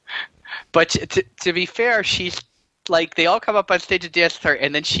 But to be fair, she's like, they all come up on stage to dance with her,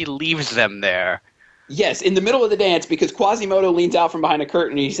 and then she leaves them there. Yes, in the middle of the dance, because Quasimodo leans out from behind a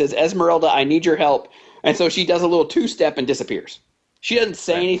curtain and he says, "Esmeralda, I need your help." And so she does a little two-step and disappears. She doesn't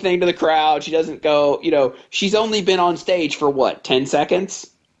say anything to the crowd. She doesn't go, she's only been on stage for 10 seconds?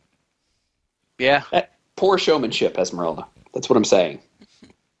 Yeah. Poor showmanship, Esmeralda. That's what I'm saying.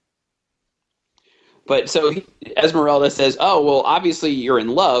 But so Esmeralda says, "Oh, well, obviously you're in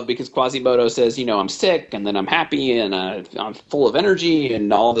love," because Quasimodo says, "I'm sick, and then I'm happy, and I'm full of energy,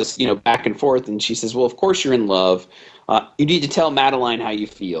 and all this, back and forth." And she says, "Well, of course you're in love. You need to tell Madeline how you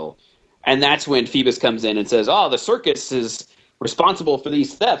feel." And that's when Phoebus comes in and says, "Oh, the circus is responsible for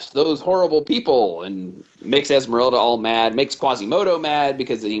these thefts, those horrible people," and makes Esmeralda all mad, makes Quasimodo mad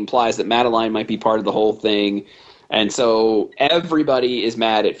because it implies that Madeline might be part of the whole thing. And so everybody is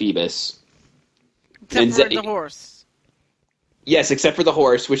mad at Phoebus. Except for the horse. Yes, except for the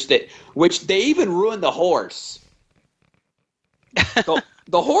horse, which they even ruined the horse.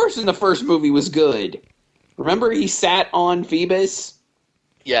 The horse in the first movie was good. Remember, he sat on Phoebus?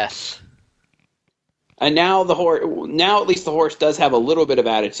 Yes. And now at least the horse does have a little bit of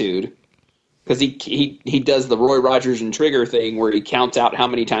attitude, because he does the Roy Rogers and Trigger thing where he counts out how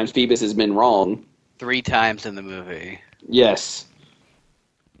many times Phoebus has been wrong. 3 times in the movie. Yes.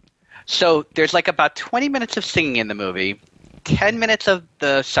 So there's like about 20 minutes of singing in the movie, 10 minutes of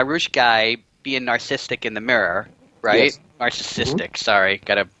the Sarouche guy being narcissistic in the mirror, right? Yes. Narcissistic, Mm-hmm. Sorry.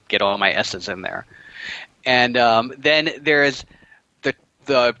 Got to get all my S's in there. And then there's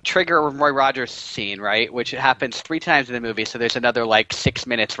the Trigger Roy Rogers scene, right, which happens 3 times in the movie, so there's another 6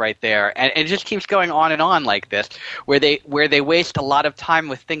 minutes right there. And it just keeps going on and on like this, where they waste a lot of time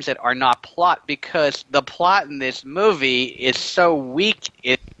with things that are not plot, because the plot in this movie is so weak,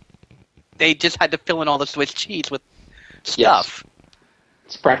 they just had to fill in all the Swiss cheese with stuff. Yes.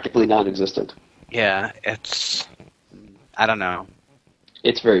 It's practically non-existent. Yeah, I don't know.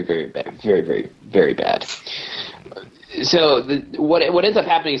 It's very, very bad. Very, very, very bad. So what ends up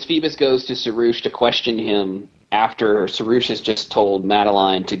happening is Phoebus goes to Sarouche to question him after Sarush has just told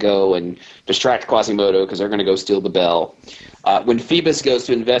Madeline to go and distract Quasimodo because they're going to go steal the bell. When Phoebus goes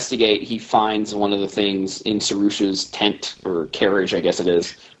to investigate, he finds one of the things in Sarush's tent, or carriage, I guess it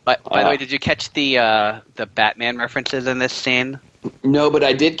is. By the way, did you catch the Batman references in this scene? No, but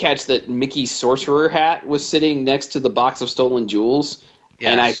I did catch that Mickey's sorcerer hat was sitting next to the box of stolen jewels,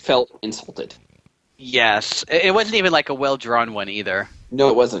 and I felt insulted. Yes. It wasn't even like a well-drawn one either. No,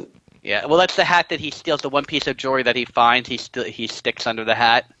 it wasn't. Yeah, well, that's the hat that he steals. The one piece of jewelry that he finds, he sticks under the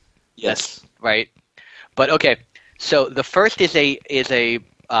hat. Yes. That's right. But okay, so the first is a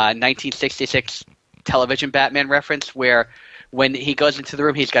 1966 television Batman reference where when he goes into the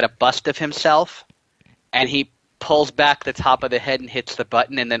room, he's got a bust of himself, and he pulls back the top of the head and hits the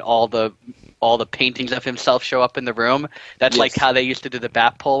button, and then all the paintings of himself show up in the room. That's like how they used to do the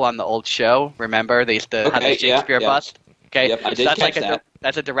bat pull on the old show. Remember, they used to have the Shakespeare bust. Okay, yep, I did catch that.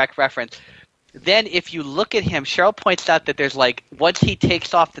 That's a direct reference. Then, if you look at him, Cheryl points out that there's like once he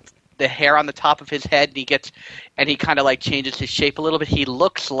takes off the hair on the top of his head, and he kind of like changes his shape a little bit. He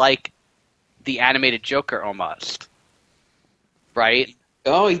looks like the animated Joker almost, right?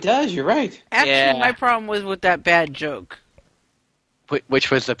 Oh, he does. You're right. Actually, my problem was with that bad joke.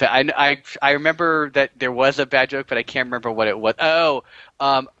 Which was the bad? I remember that there was a bad joke, but I can't remember what it was.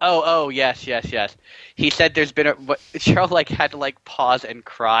 Yes. He said there's been Cheryl like had to like pause and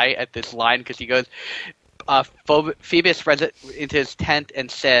cry at this line because he goes, Phoebus runs into his tent and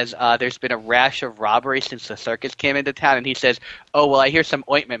says, there's been a rash of robbery since the circus came into town, and he says, oh, well, I hear some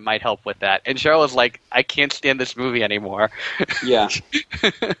ointment might help with that. And Cheryl was like, I can't stand this movie anymore. Yeah.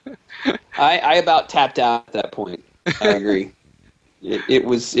 I about tapped out at that point. I agree. It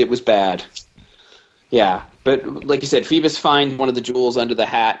was bad. Yeah, but like you said, Phoebus finds one of the jewels under the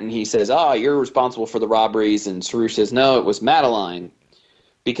hat, and he says, oh, you're responsible for the robberies, and Sarush says, no, it was Madeline.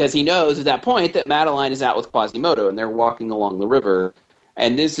 Because he knows at that point that Madeline is out with Quasimodo, and they're walking along the river.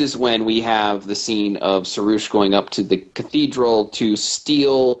 And this is when we have the scene of Sarush going up to the cathedral to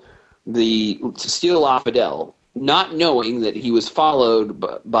steal La Fidel, not knowing that he was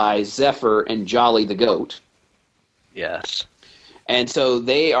followed by Zephyr and Jolly the goat. Yes. And so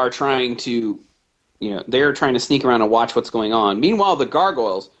they are trying to, sneak around and watch what's going on. Meanwhile, the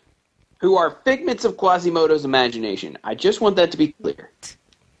gargoyles, who are figments of Quasimodo's imagination, I just want that to be clear.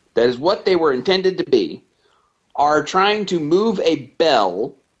 That is what they were intended to be, are trying to move a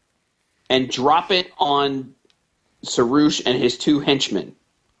bell and drop it on Sarush and his two henchmen.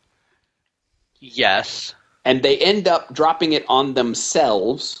 Yes. And they end up dropping it on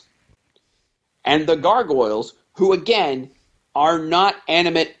themselves. And the gargoyles, who again are not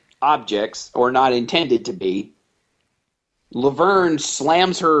animate objects, or not intended to be, Laverne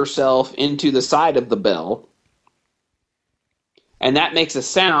slams herself into the side of the bell, and that makes a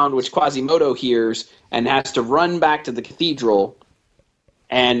sound which Quasimodo hears and has to run back to the cathedral,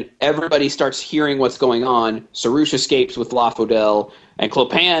 and everybody starts hearing what's going on. Sarush escapes with La Fidel, and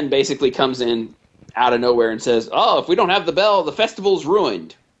Clopin basically comes in out of nowhere and says, oh, if we don't have the bell, the festival's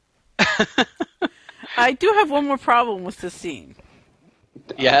ruined. I do have one more problem with this scene.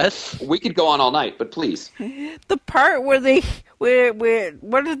 Yes? We could go on all night, but please. The part where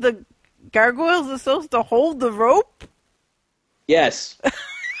what are the gargoyles are supposed to hold the rope? Yes.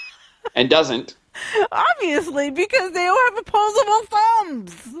 And doesn't. Obviously, because they don't have opposable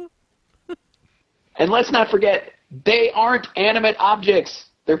thumbs. And let's not forget, they aren't animate objects.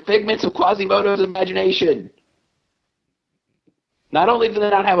 They're figments of Quasimodo's imagination. Not only do they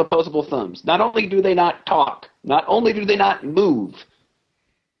not have opposable thumbs, not only do they not talk, not only do they not move,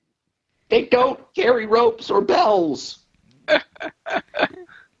 they don't carry ropes or bells.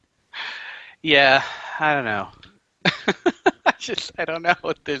 Yeah, I don't know. I don't know.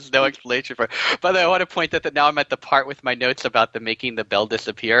 There's no explanation for it. By the way, I want to point out that now I'm at the part with my notes about making the bell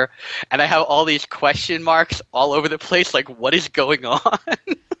disappear, and I have all these question marks all over the place, like, what is going on?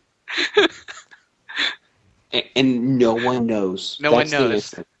 And no one knows. No one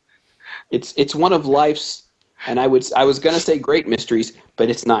knows. It's one of life's, and I was going to say great mysteries, but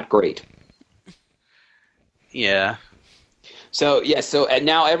it's not great. Yeah. So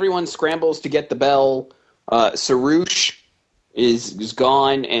now everyone scrambles to get the bell. Sarush is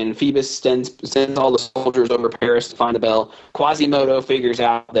gone, and Phoebus sends all the soldiers over Paris to find the bell. Quasimodo figures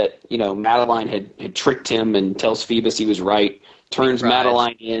out that Madeline had tricked him and tells Phoebus he was right. Turns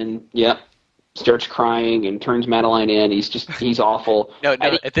Madeline in. Yep. Starts crying and turns Madeline in. He's awful. No.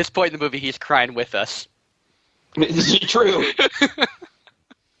 At this point in the movie, he's crying with us. This is true.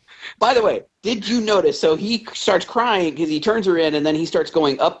 By the way, did you notice? So he starts crying because he turns her in, and then he starts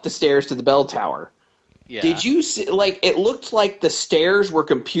going up the stairs to the bell tower. Yeah. Did you see, like, it looked like the stairs were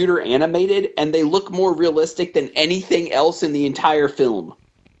computer animated, and they look more realistic than anything else in the entire film.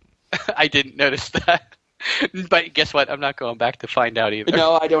 I didn't notice that. But guess what? I'm not going back to find out either.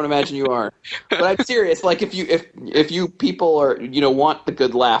 No, I don't imagine you are. But I'm serious. Like, if you people are, want the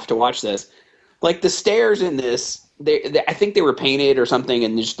good laugh to watch this, like the stairs in this, I think they were painted or something,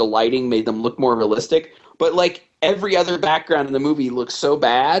 and just the lighting made them look more realistic. But like every other background in the movie looks so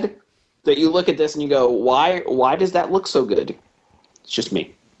bad that you look at this and you go, why does that look so good? It's just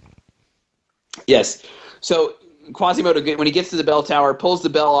me. Yes. So Quasimodo, when he gets to the bell tower, pulls the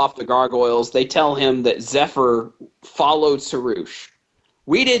bell off the gargoyles. They tell him that Zephyr followed Sarouche.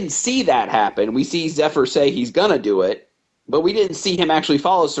 We didn't see that happen. We see Zephyr say he's going to do it, but we didn't see him actually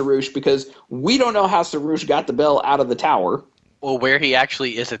follow Sarouche because we don't know how Sarouche got the bell out of the tower. Well, where he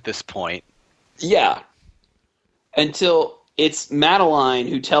actually is at this point. Yeah. Until it's Madeline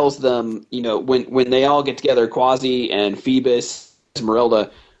who tells them, when they all get together, Quasi and Phoebus, Esmeralda,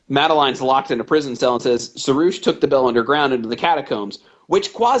 Madeline's locked in a prison cell and says, Sarouche took the bell underground into the catacombs,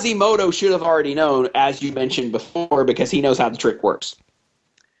 which Quasimodo should have already known, as you mentioned before, because he knows how the trick works.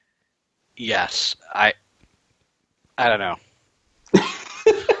 Yes. I don't know.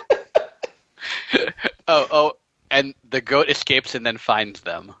 And the goat escapes and then finds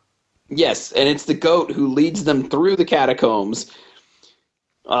them. Yes, and it's the goat who leads them through the catacombs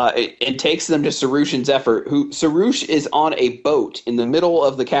and takes them to Sarouche and Zephyr. Sarouche is on a boat in the middle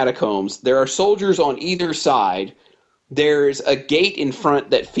of the catacombs. There are soldiers on either side. There's a gate in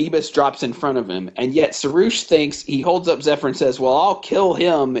front that Phoebus drops in front of him, and yet Sarouche thinks, he holds up Zephyr and says, well, I'll kill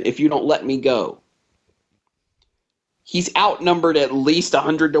him if you don't let me go. He's outnumbered at least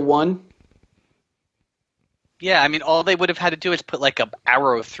 100 to 1. Yeah, I mean, all they would have had to do is put like an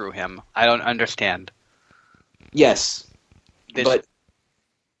arrow through him. I don't understand. Yes, but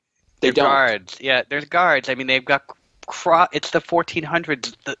they don't. Guards. Yeah, there's guards. I mean, they've got it's the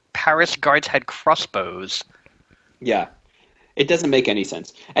 1400s. The Paris guards had crossbows. Yeah, it doesn't make any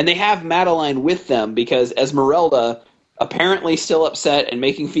sense. And they have Madeline with them because Esmeralda, apparently still upset and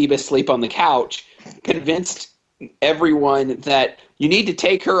making Phoebus sleep on the couch, convinced everyone that you need to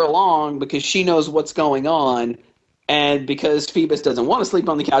take her along because she knows what's going on, and because Phoebus doesn't want to sleep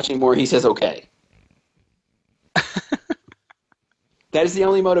on the couch anymore, he says okay. That is the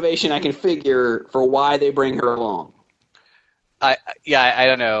only motivation I can figure for why they bring her along. I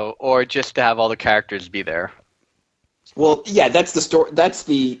don't know, or just to have all the characters be there. Well, yeah, that's the story. That's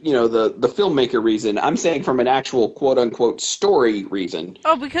the the filmmaker reason. I'm saying from an actual quote unquote story reason.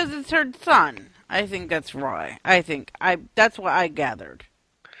 Oh, because it's her son. I think that's why. That's what I gathered.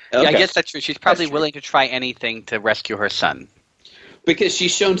 Okay. Yeah, I guess that's true. She's probably willing to try anything to rescue her son. Because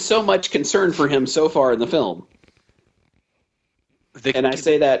she's shown so much concern for him so far in the film. And I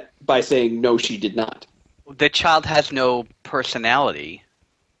say that by saying, no, she did not. The child has no personality.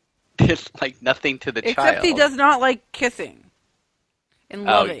 There's, like, nothing to the child. Except he does not like kissing. And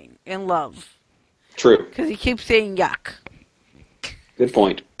loving. And love. True. Because he keeps saying yuck. Good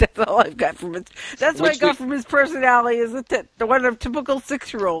point. That's all I've got from his. That's what I got from his personality. Is the one of a typical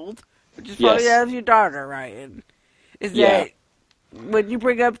 6-year-old, which is probably as your daughter, Ryan. Is that when you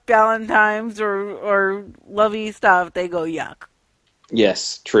bring up Valentine's or lovey stuff, they go yuck.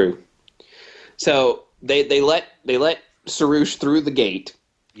 Yes, true. So they let Sarouche through the gate,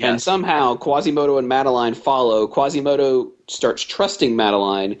 and somehow Quasimodo and Madeline follow. Quasimodo starts trusting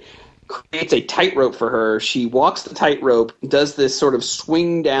Madeline, creates a tightrope for her. She walks the tightrope, does this sort of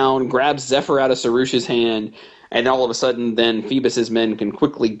swing down, grabs Zephyr out of Sarouche's hand, and all of a sudden then Phoebus's men can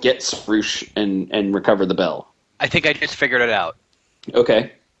quickly get Sarouche and recover the bell. I think I just figured it out.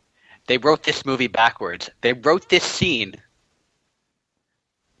 Okay. They wrote this movie backwards. They wrote this scene,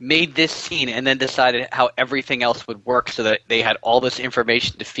 made this scene, and then decided how everything else would work so that they had all this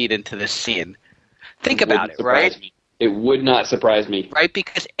information to feed into this scene. Think about it, right? It would not surprise me. Right,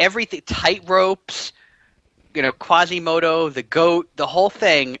 because everything, tight ropes, Quasimodo, the goat, the whole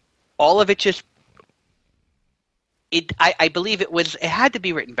thing, all of it just, I believe it had to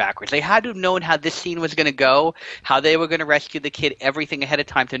be written backwards. They had to have known how this scene was going to go, how they were going to rescue the kid, everything ahead of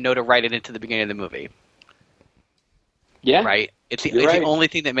time to know to write it into the beginning of the movie. Yeah. Right? It's the only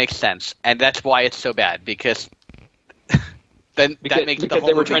thing that makes sense, and that's why it's so bad, because that makes the whole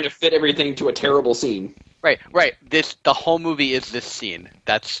they were movie trying to fit everything to a terrible scene. Right. The whole movie is this scene.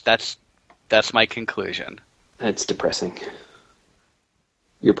 That's my conclusion. That's depressing.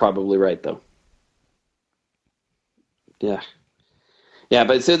 You're probably right, though. Yeah. Yeah,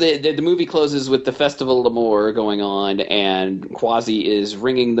 but so the movie closes with the Festival d'Amour going on, and Quasi is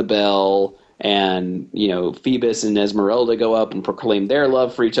ringing the bell, and Phoebus and Esmeralda go up and proclaim their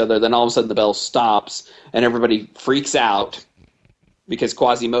love for each other. Then all of a sudden the bell stops and everybody freaks out because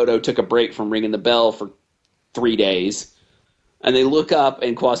Quasimodo took a break from ringing the bell for 3 days, and they look up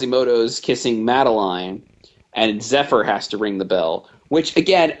and Quasimodo's kissing Madeline, and Zephyr has to ring the bell. Which,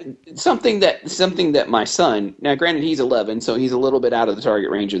 again, something that my son, now granted he's 11, so he's a little bit out of the target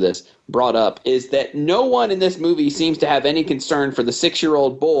range of this, brought up, is that no one in this movie seems to have any concern for the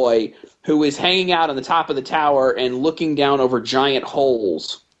 6-year-old boy who is hanging out on the top of the tower and looking down over giant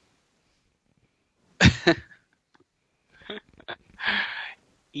holes.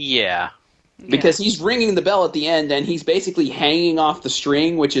 Yeah. Because he's ringing the bell at the end, and he's basically hanging off the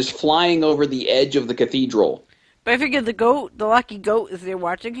string, which is flying over the edge of the cathedral. But I figured the lucky goat, is there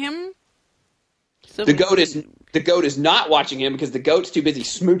watching him? So the goat is not watching him because the goat's too busy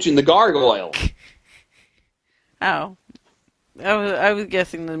smooching the gargoyle. Oh. I was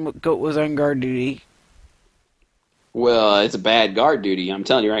guessing the goat was on guard duty. Well, it's a bad guard duty, I'm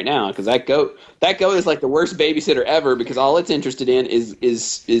telling you right now, because that goat is like the worst babysitter ever because all it's interested in is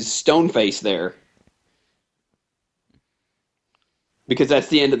Stoneface there. Because that's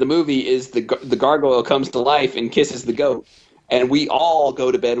the end of the movie, is the gargoyle comes to life and kisses the goat. And we all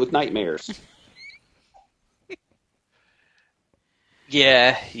go to bed with nightmares.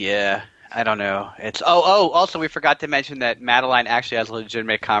 Yeah. I don't know. It's also we forgot to mention that Madeline actually has a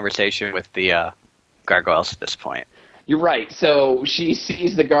legitimate conversation with the gargoyles at this point. You're right. So she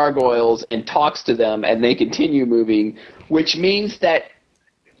sees the gargoyles and talks to them, and they continue moving, which means that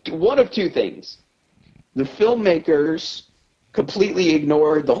one of two things. The filmmakers completely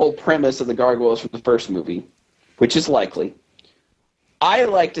ignored the whole premise of the gargoyles from the first movie, which is likely. I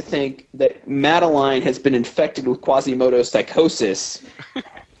like to think that Madeline has been infected with Quasimodo's psychosis,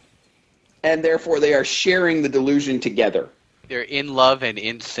 and therefore they are sharing the delusion together. They're in love and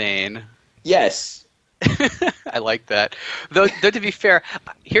insane. Yes. I like that. Though to be fair,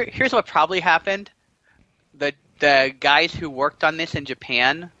 here's what probably happened. The guys who worked on this in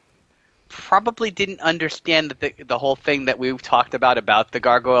Japan probably didn't understand that the whole thing that we've talked about the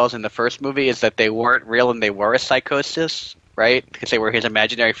gargoyles in the first movie is that they weren't real and they were a psychosis, right? Because they were his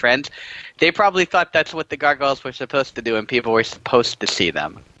imaginary friends. They probably thought that's what the gargoyles were supposed to do and people were supposed to see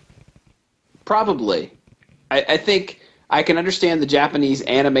them. Probably. I think I can understand the Japanese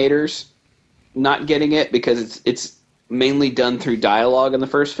animators not getting it because it's mainly done through dialogue in the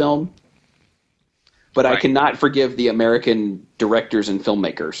first film. But right. I cannot forgive the American directors and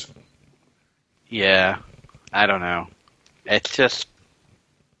filmmakers. Yeah, I don't know. It's just...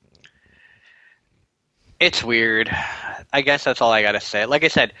 It's weird. I guess that's all I gotta say. Like I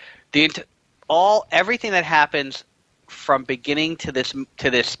said, everything that happens from beginning to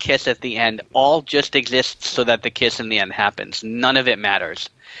this kiss at the end all just exists so that the kiss in the end happens. None of it matters.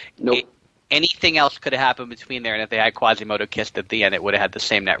 Nope. Anything else could have happened between there, and if they had Quasimodo kissed at the end, it would have had the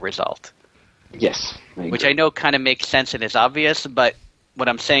same net result. Yes. Which I know kind of makes sense and is obvious, but what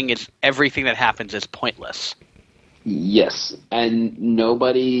I'm saying is everything that happens is pointless. Yes, and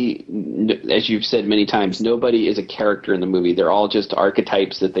nobody, as you've said many times, nobody is a character in the movie. They're all just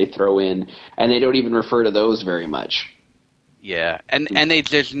archetypes that they throw in, and they don't even refer to those very much. Yeah, and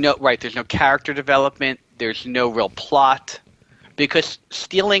there's no character development. There's no real plot, because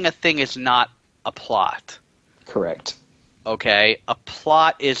stealing a thing is not a plot. Correct. Okay, a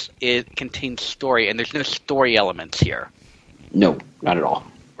plot it contains story, and there's no story elements here. No, not at all.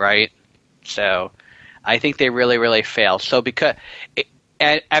 Right? So, I think they really, really fail. So because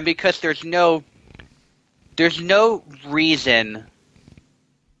there's no reason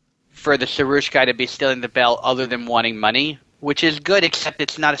for the Sarouche guy to be stealing the bell other than wanting money, which is good, except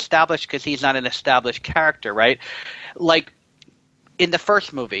it's not established because he's not an established character, right? Like in the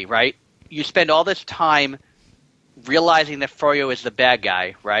first movie, right? You spend all this time realizing that Froyo is the bad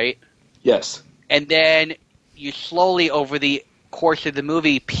guy, right? Yes. And then you slowly, over the course of the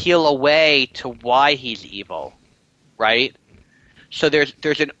movie, peel away to why he's evil, right? So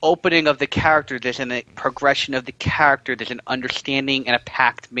there's an opening of the character, there's a progression of the character, there's an understanding and a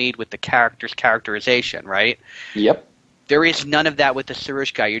pact made with the character's characterization, right? Yep. There is none of that with the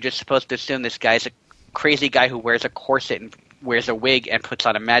Sarouche guy. You're just supposed to assume this guy's a crazy guy who wears a corset and wears a wig and puts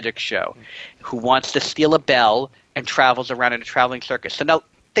on a magic show, who wants to steal a bell and travels around in a traveling circus. So now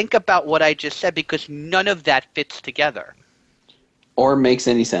think about what I just said, because none of that fits together. Or makes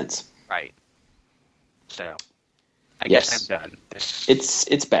any sense. Right. So, I guess I'm done.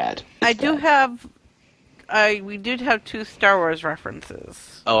 It's bad. We did have 2 Star Wars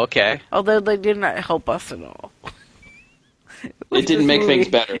references. Oh, okay. Although they did not help us at all. It didn't make things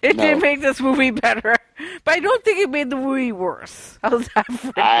better. It didn't make this movie better. But I don't think it made the movie worse. How's that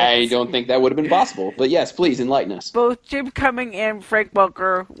for I this? don't think that would have been possible. But yes, please enlighten us. Both Jim Cumming and Frank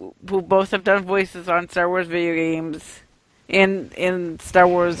Welker, who both have done voices on Star Wars video games, and in Star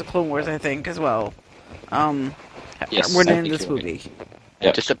Wars: The Clone Wars, I think, as well. Yes, were I in think this you're right. movie.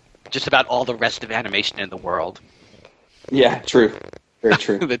 Yep. Just about all the rest of animation in the world. Yeah, true. Very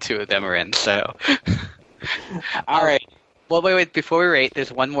true. The two of them are in, so... All right. Well, wait. Before we rate,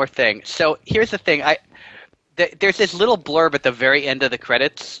 there's one more thing. So here's the thing. There's this little blurb at the very end of the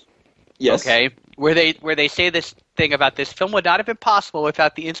credits. Yes. Okay. Where they say this thing about this film would not have been possible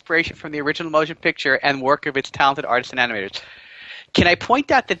without the inspiration from the original motion picture and work of its talented artists and animators. Can I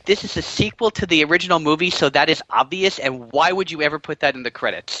point out that this is a sequel to the original movie, so that is obvious? And why would you ever put that in the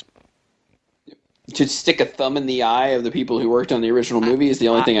credits? To stick a thumb in the eye of the people who worked on the original movie is the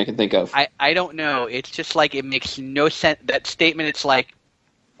only thing I can think of. I don't know. It's just like it makes no sense. That statement, it's like,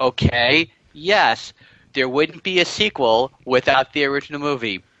 okay, yes, there wouldn't be a sequel without the original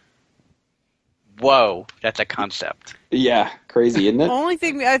movie. Whoa, that's a concept. Yeah, crazy, isn't The it? only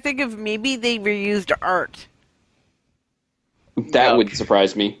thing I think of, maybe they reused art. That No. wouldn't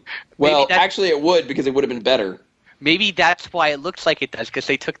surprise me. Well, that's- actually it would, because it would have been better. Maybe that's why it looks like it does, because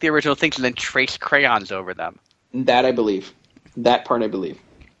they took the original things and then traced crayons over them. That I believe. That part I believe.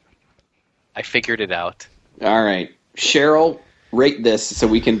 I figured it out. All right. Cheryl, rate this so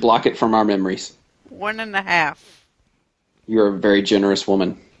we can block it from our memories. 1.5. You're a very generous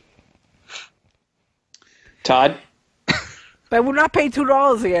woman. Todd? But I would not pay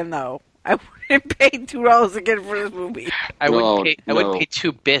 $2 again, though. I wouldn't pay $2 again for this movie. I No, wouldn't pay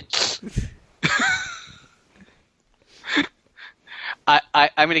 2 bits. I'm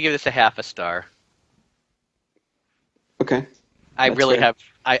going to give this a half a star. Okay. I That's really fair. have.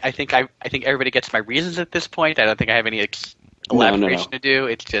 I think everybody gets my reasons at this point. I don't think I have any No. elaboration to do.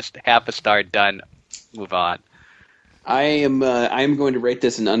 It's just half a star, done. Move on. I am going to rate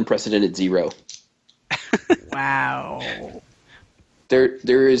this an unprecedented 0. Wow.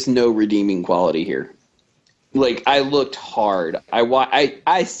 There is no redeeming quality here. Like, I looked hard.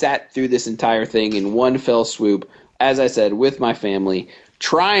 I sat through this entire thing in one fell swoop, as I said, with my family,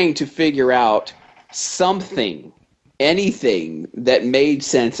 trying to figure out something, anything that made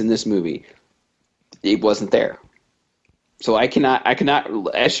sense in this movie. It wasn't there. So I cannot,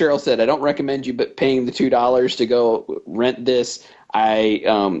 as Cheryl said, I don't recommend you paying the $2 to go rent this.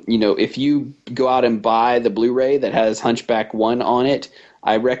 If you go out and buy the Blu-ray that has Hunchback 1 on it,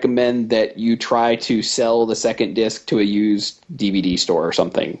 I recommend that you try to sell the second disc to a used DVD store or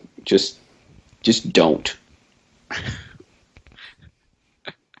something. Just don't.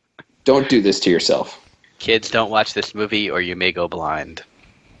 Don't do this to yourself. Kids, don't watch this movie, or you may go blind.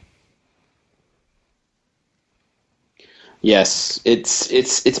 Yes,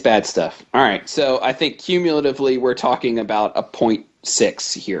 it's bad stuff. All right, so I think cumulatively we're talking about a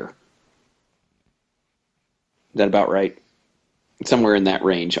 0.6 here. Is that about right? Somewhere in that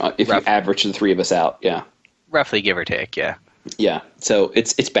range, if you average the three of us out. Yeah. Roughly, give or take, yeah. Yeah, so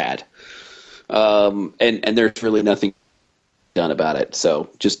it's bad. And there's really nothing done about it. So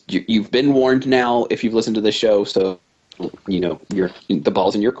just you've been warned now if you've listened to the show. So the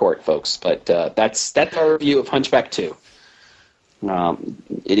ball's in your court, folks. But that's our review of Hunchback 2.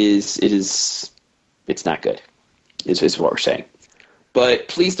 It's not good. Is what we're saying. But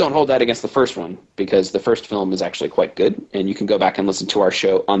please don't hold that against the first one, because the first film is actually quite good, and you can go back and listen to our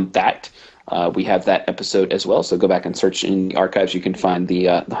show on that. We have that episode as well, so go back and search in the archives. You can find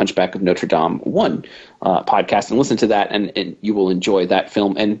the Hunchback of Notre Dame 1 podcast and listen to that, and you will enjoy that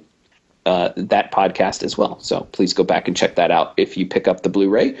film and that podcast as well. So please go back and check that out if you pick up the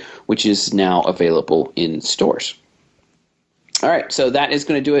Blu-ray, which is now available in stores. All right, so that is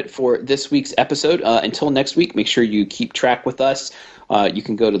going to do it for this week's episode. Until next week, make sure you keep track with us. You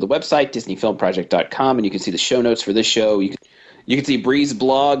can go to the website, DisneyFilmProject.com, and you can see the show notes for this show. You can see Bree's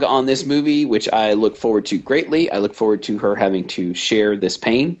blog on this movie, which I look forward to greatly. I look forward to her having to share this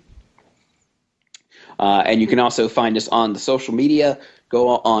pain. And you can also find us on the social media.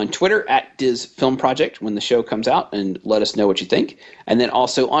 Go on Twitter at DizFilmProject when the show comes out and let us know what you think. And then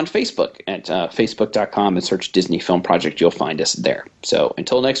also on Facebook at Facebook.com and search Disney Film Project. You'll find us there. So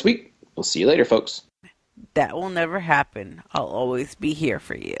until next week, we'll see you later, folks. That will never happen. I'll always be here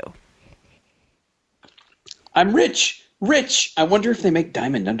for you. I'm rich. Rich. I wonder if they make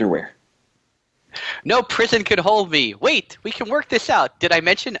diamond underwear. No prison could hold me. Wait, we can work this out. Did I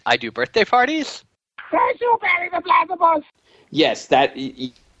mention I do birthday parties? Thank you, Barry the Platypus. Yes, that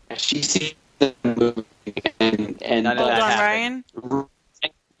she sees the movie and None of Hold that on, happened.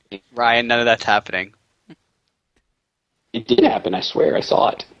 Ryan. Ryan, none of that's happening. It did happen. I swear, I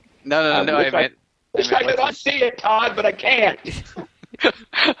saw it. No. Wish I could unsee it, Todd, but I can't.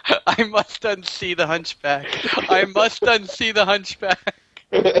 I must unsee the Hunchback. I must unsee the Hunchback.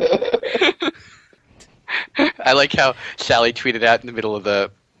 I like how Sally tweeted out in the middle of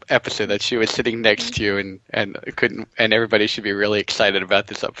the episode that she was sitting next to you and everybody should be really excited about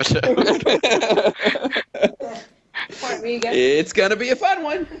this episode. It's gonna be a fun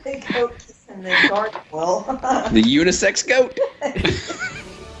one. The goat and the gargoyle. The unisex goat.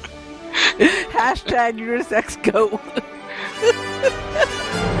 Hashtag unisex goat.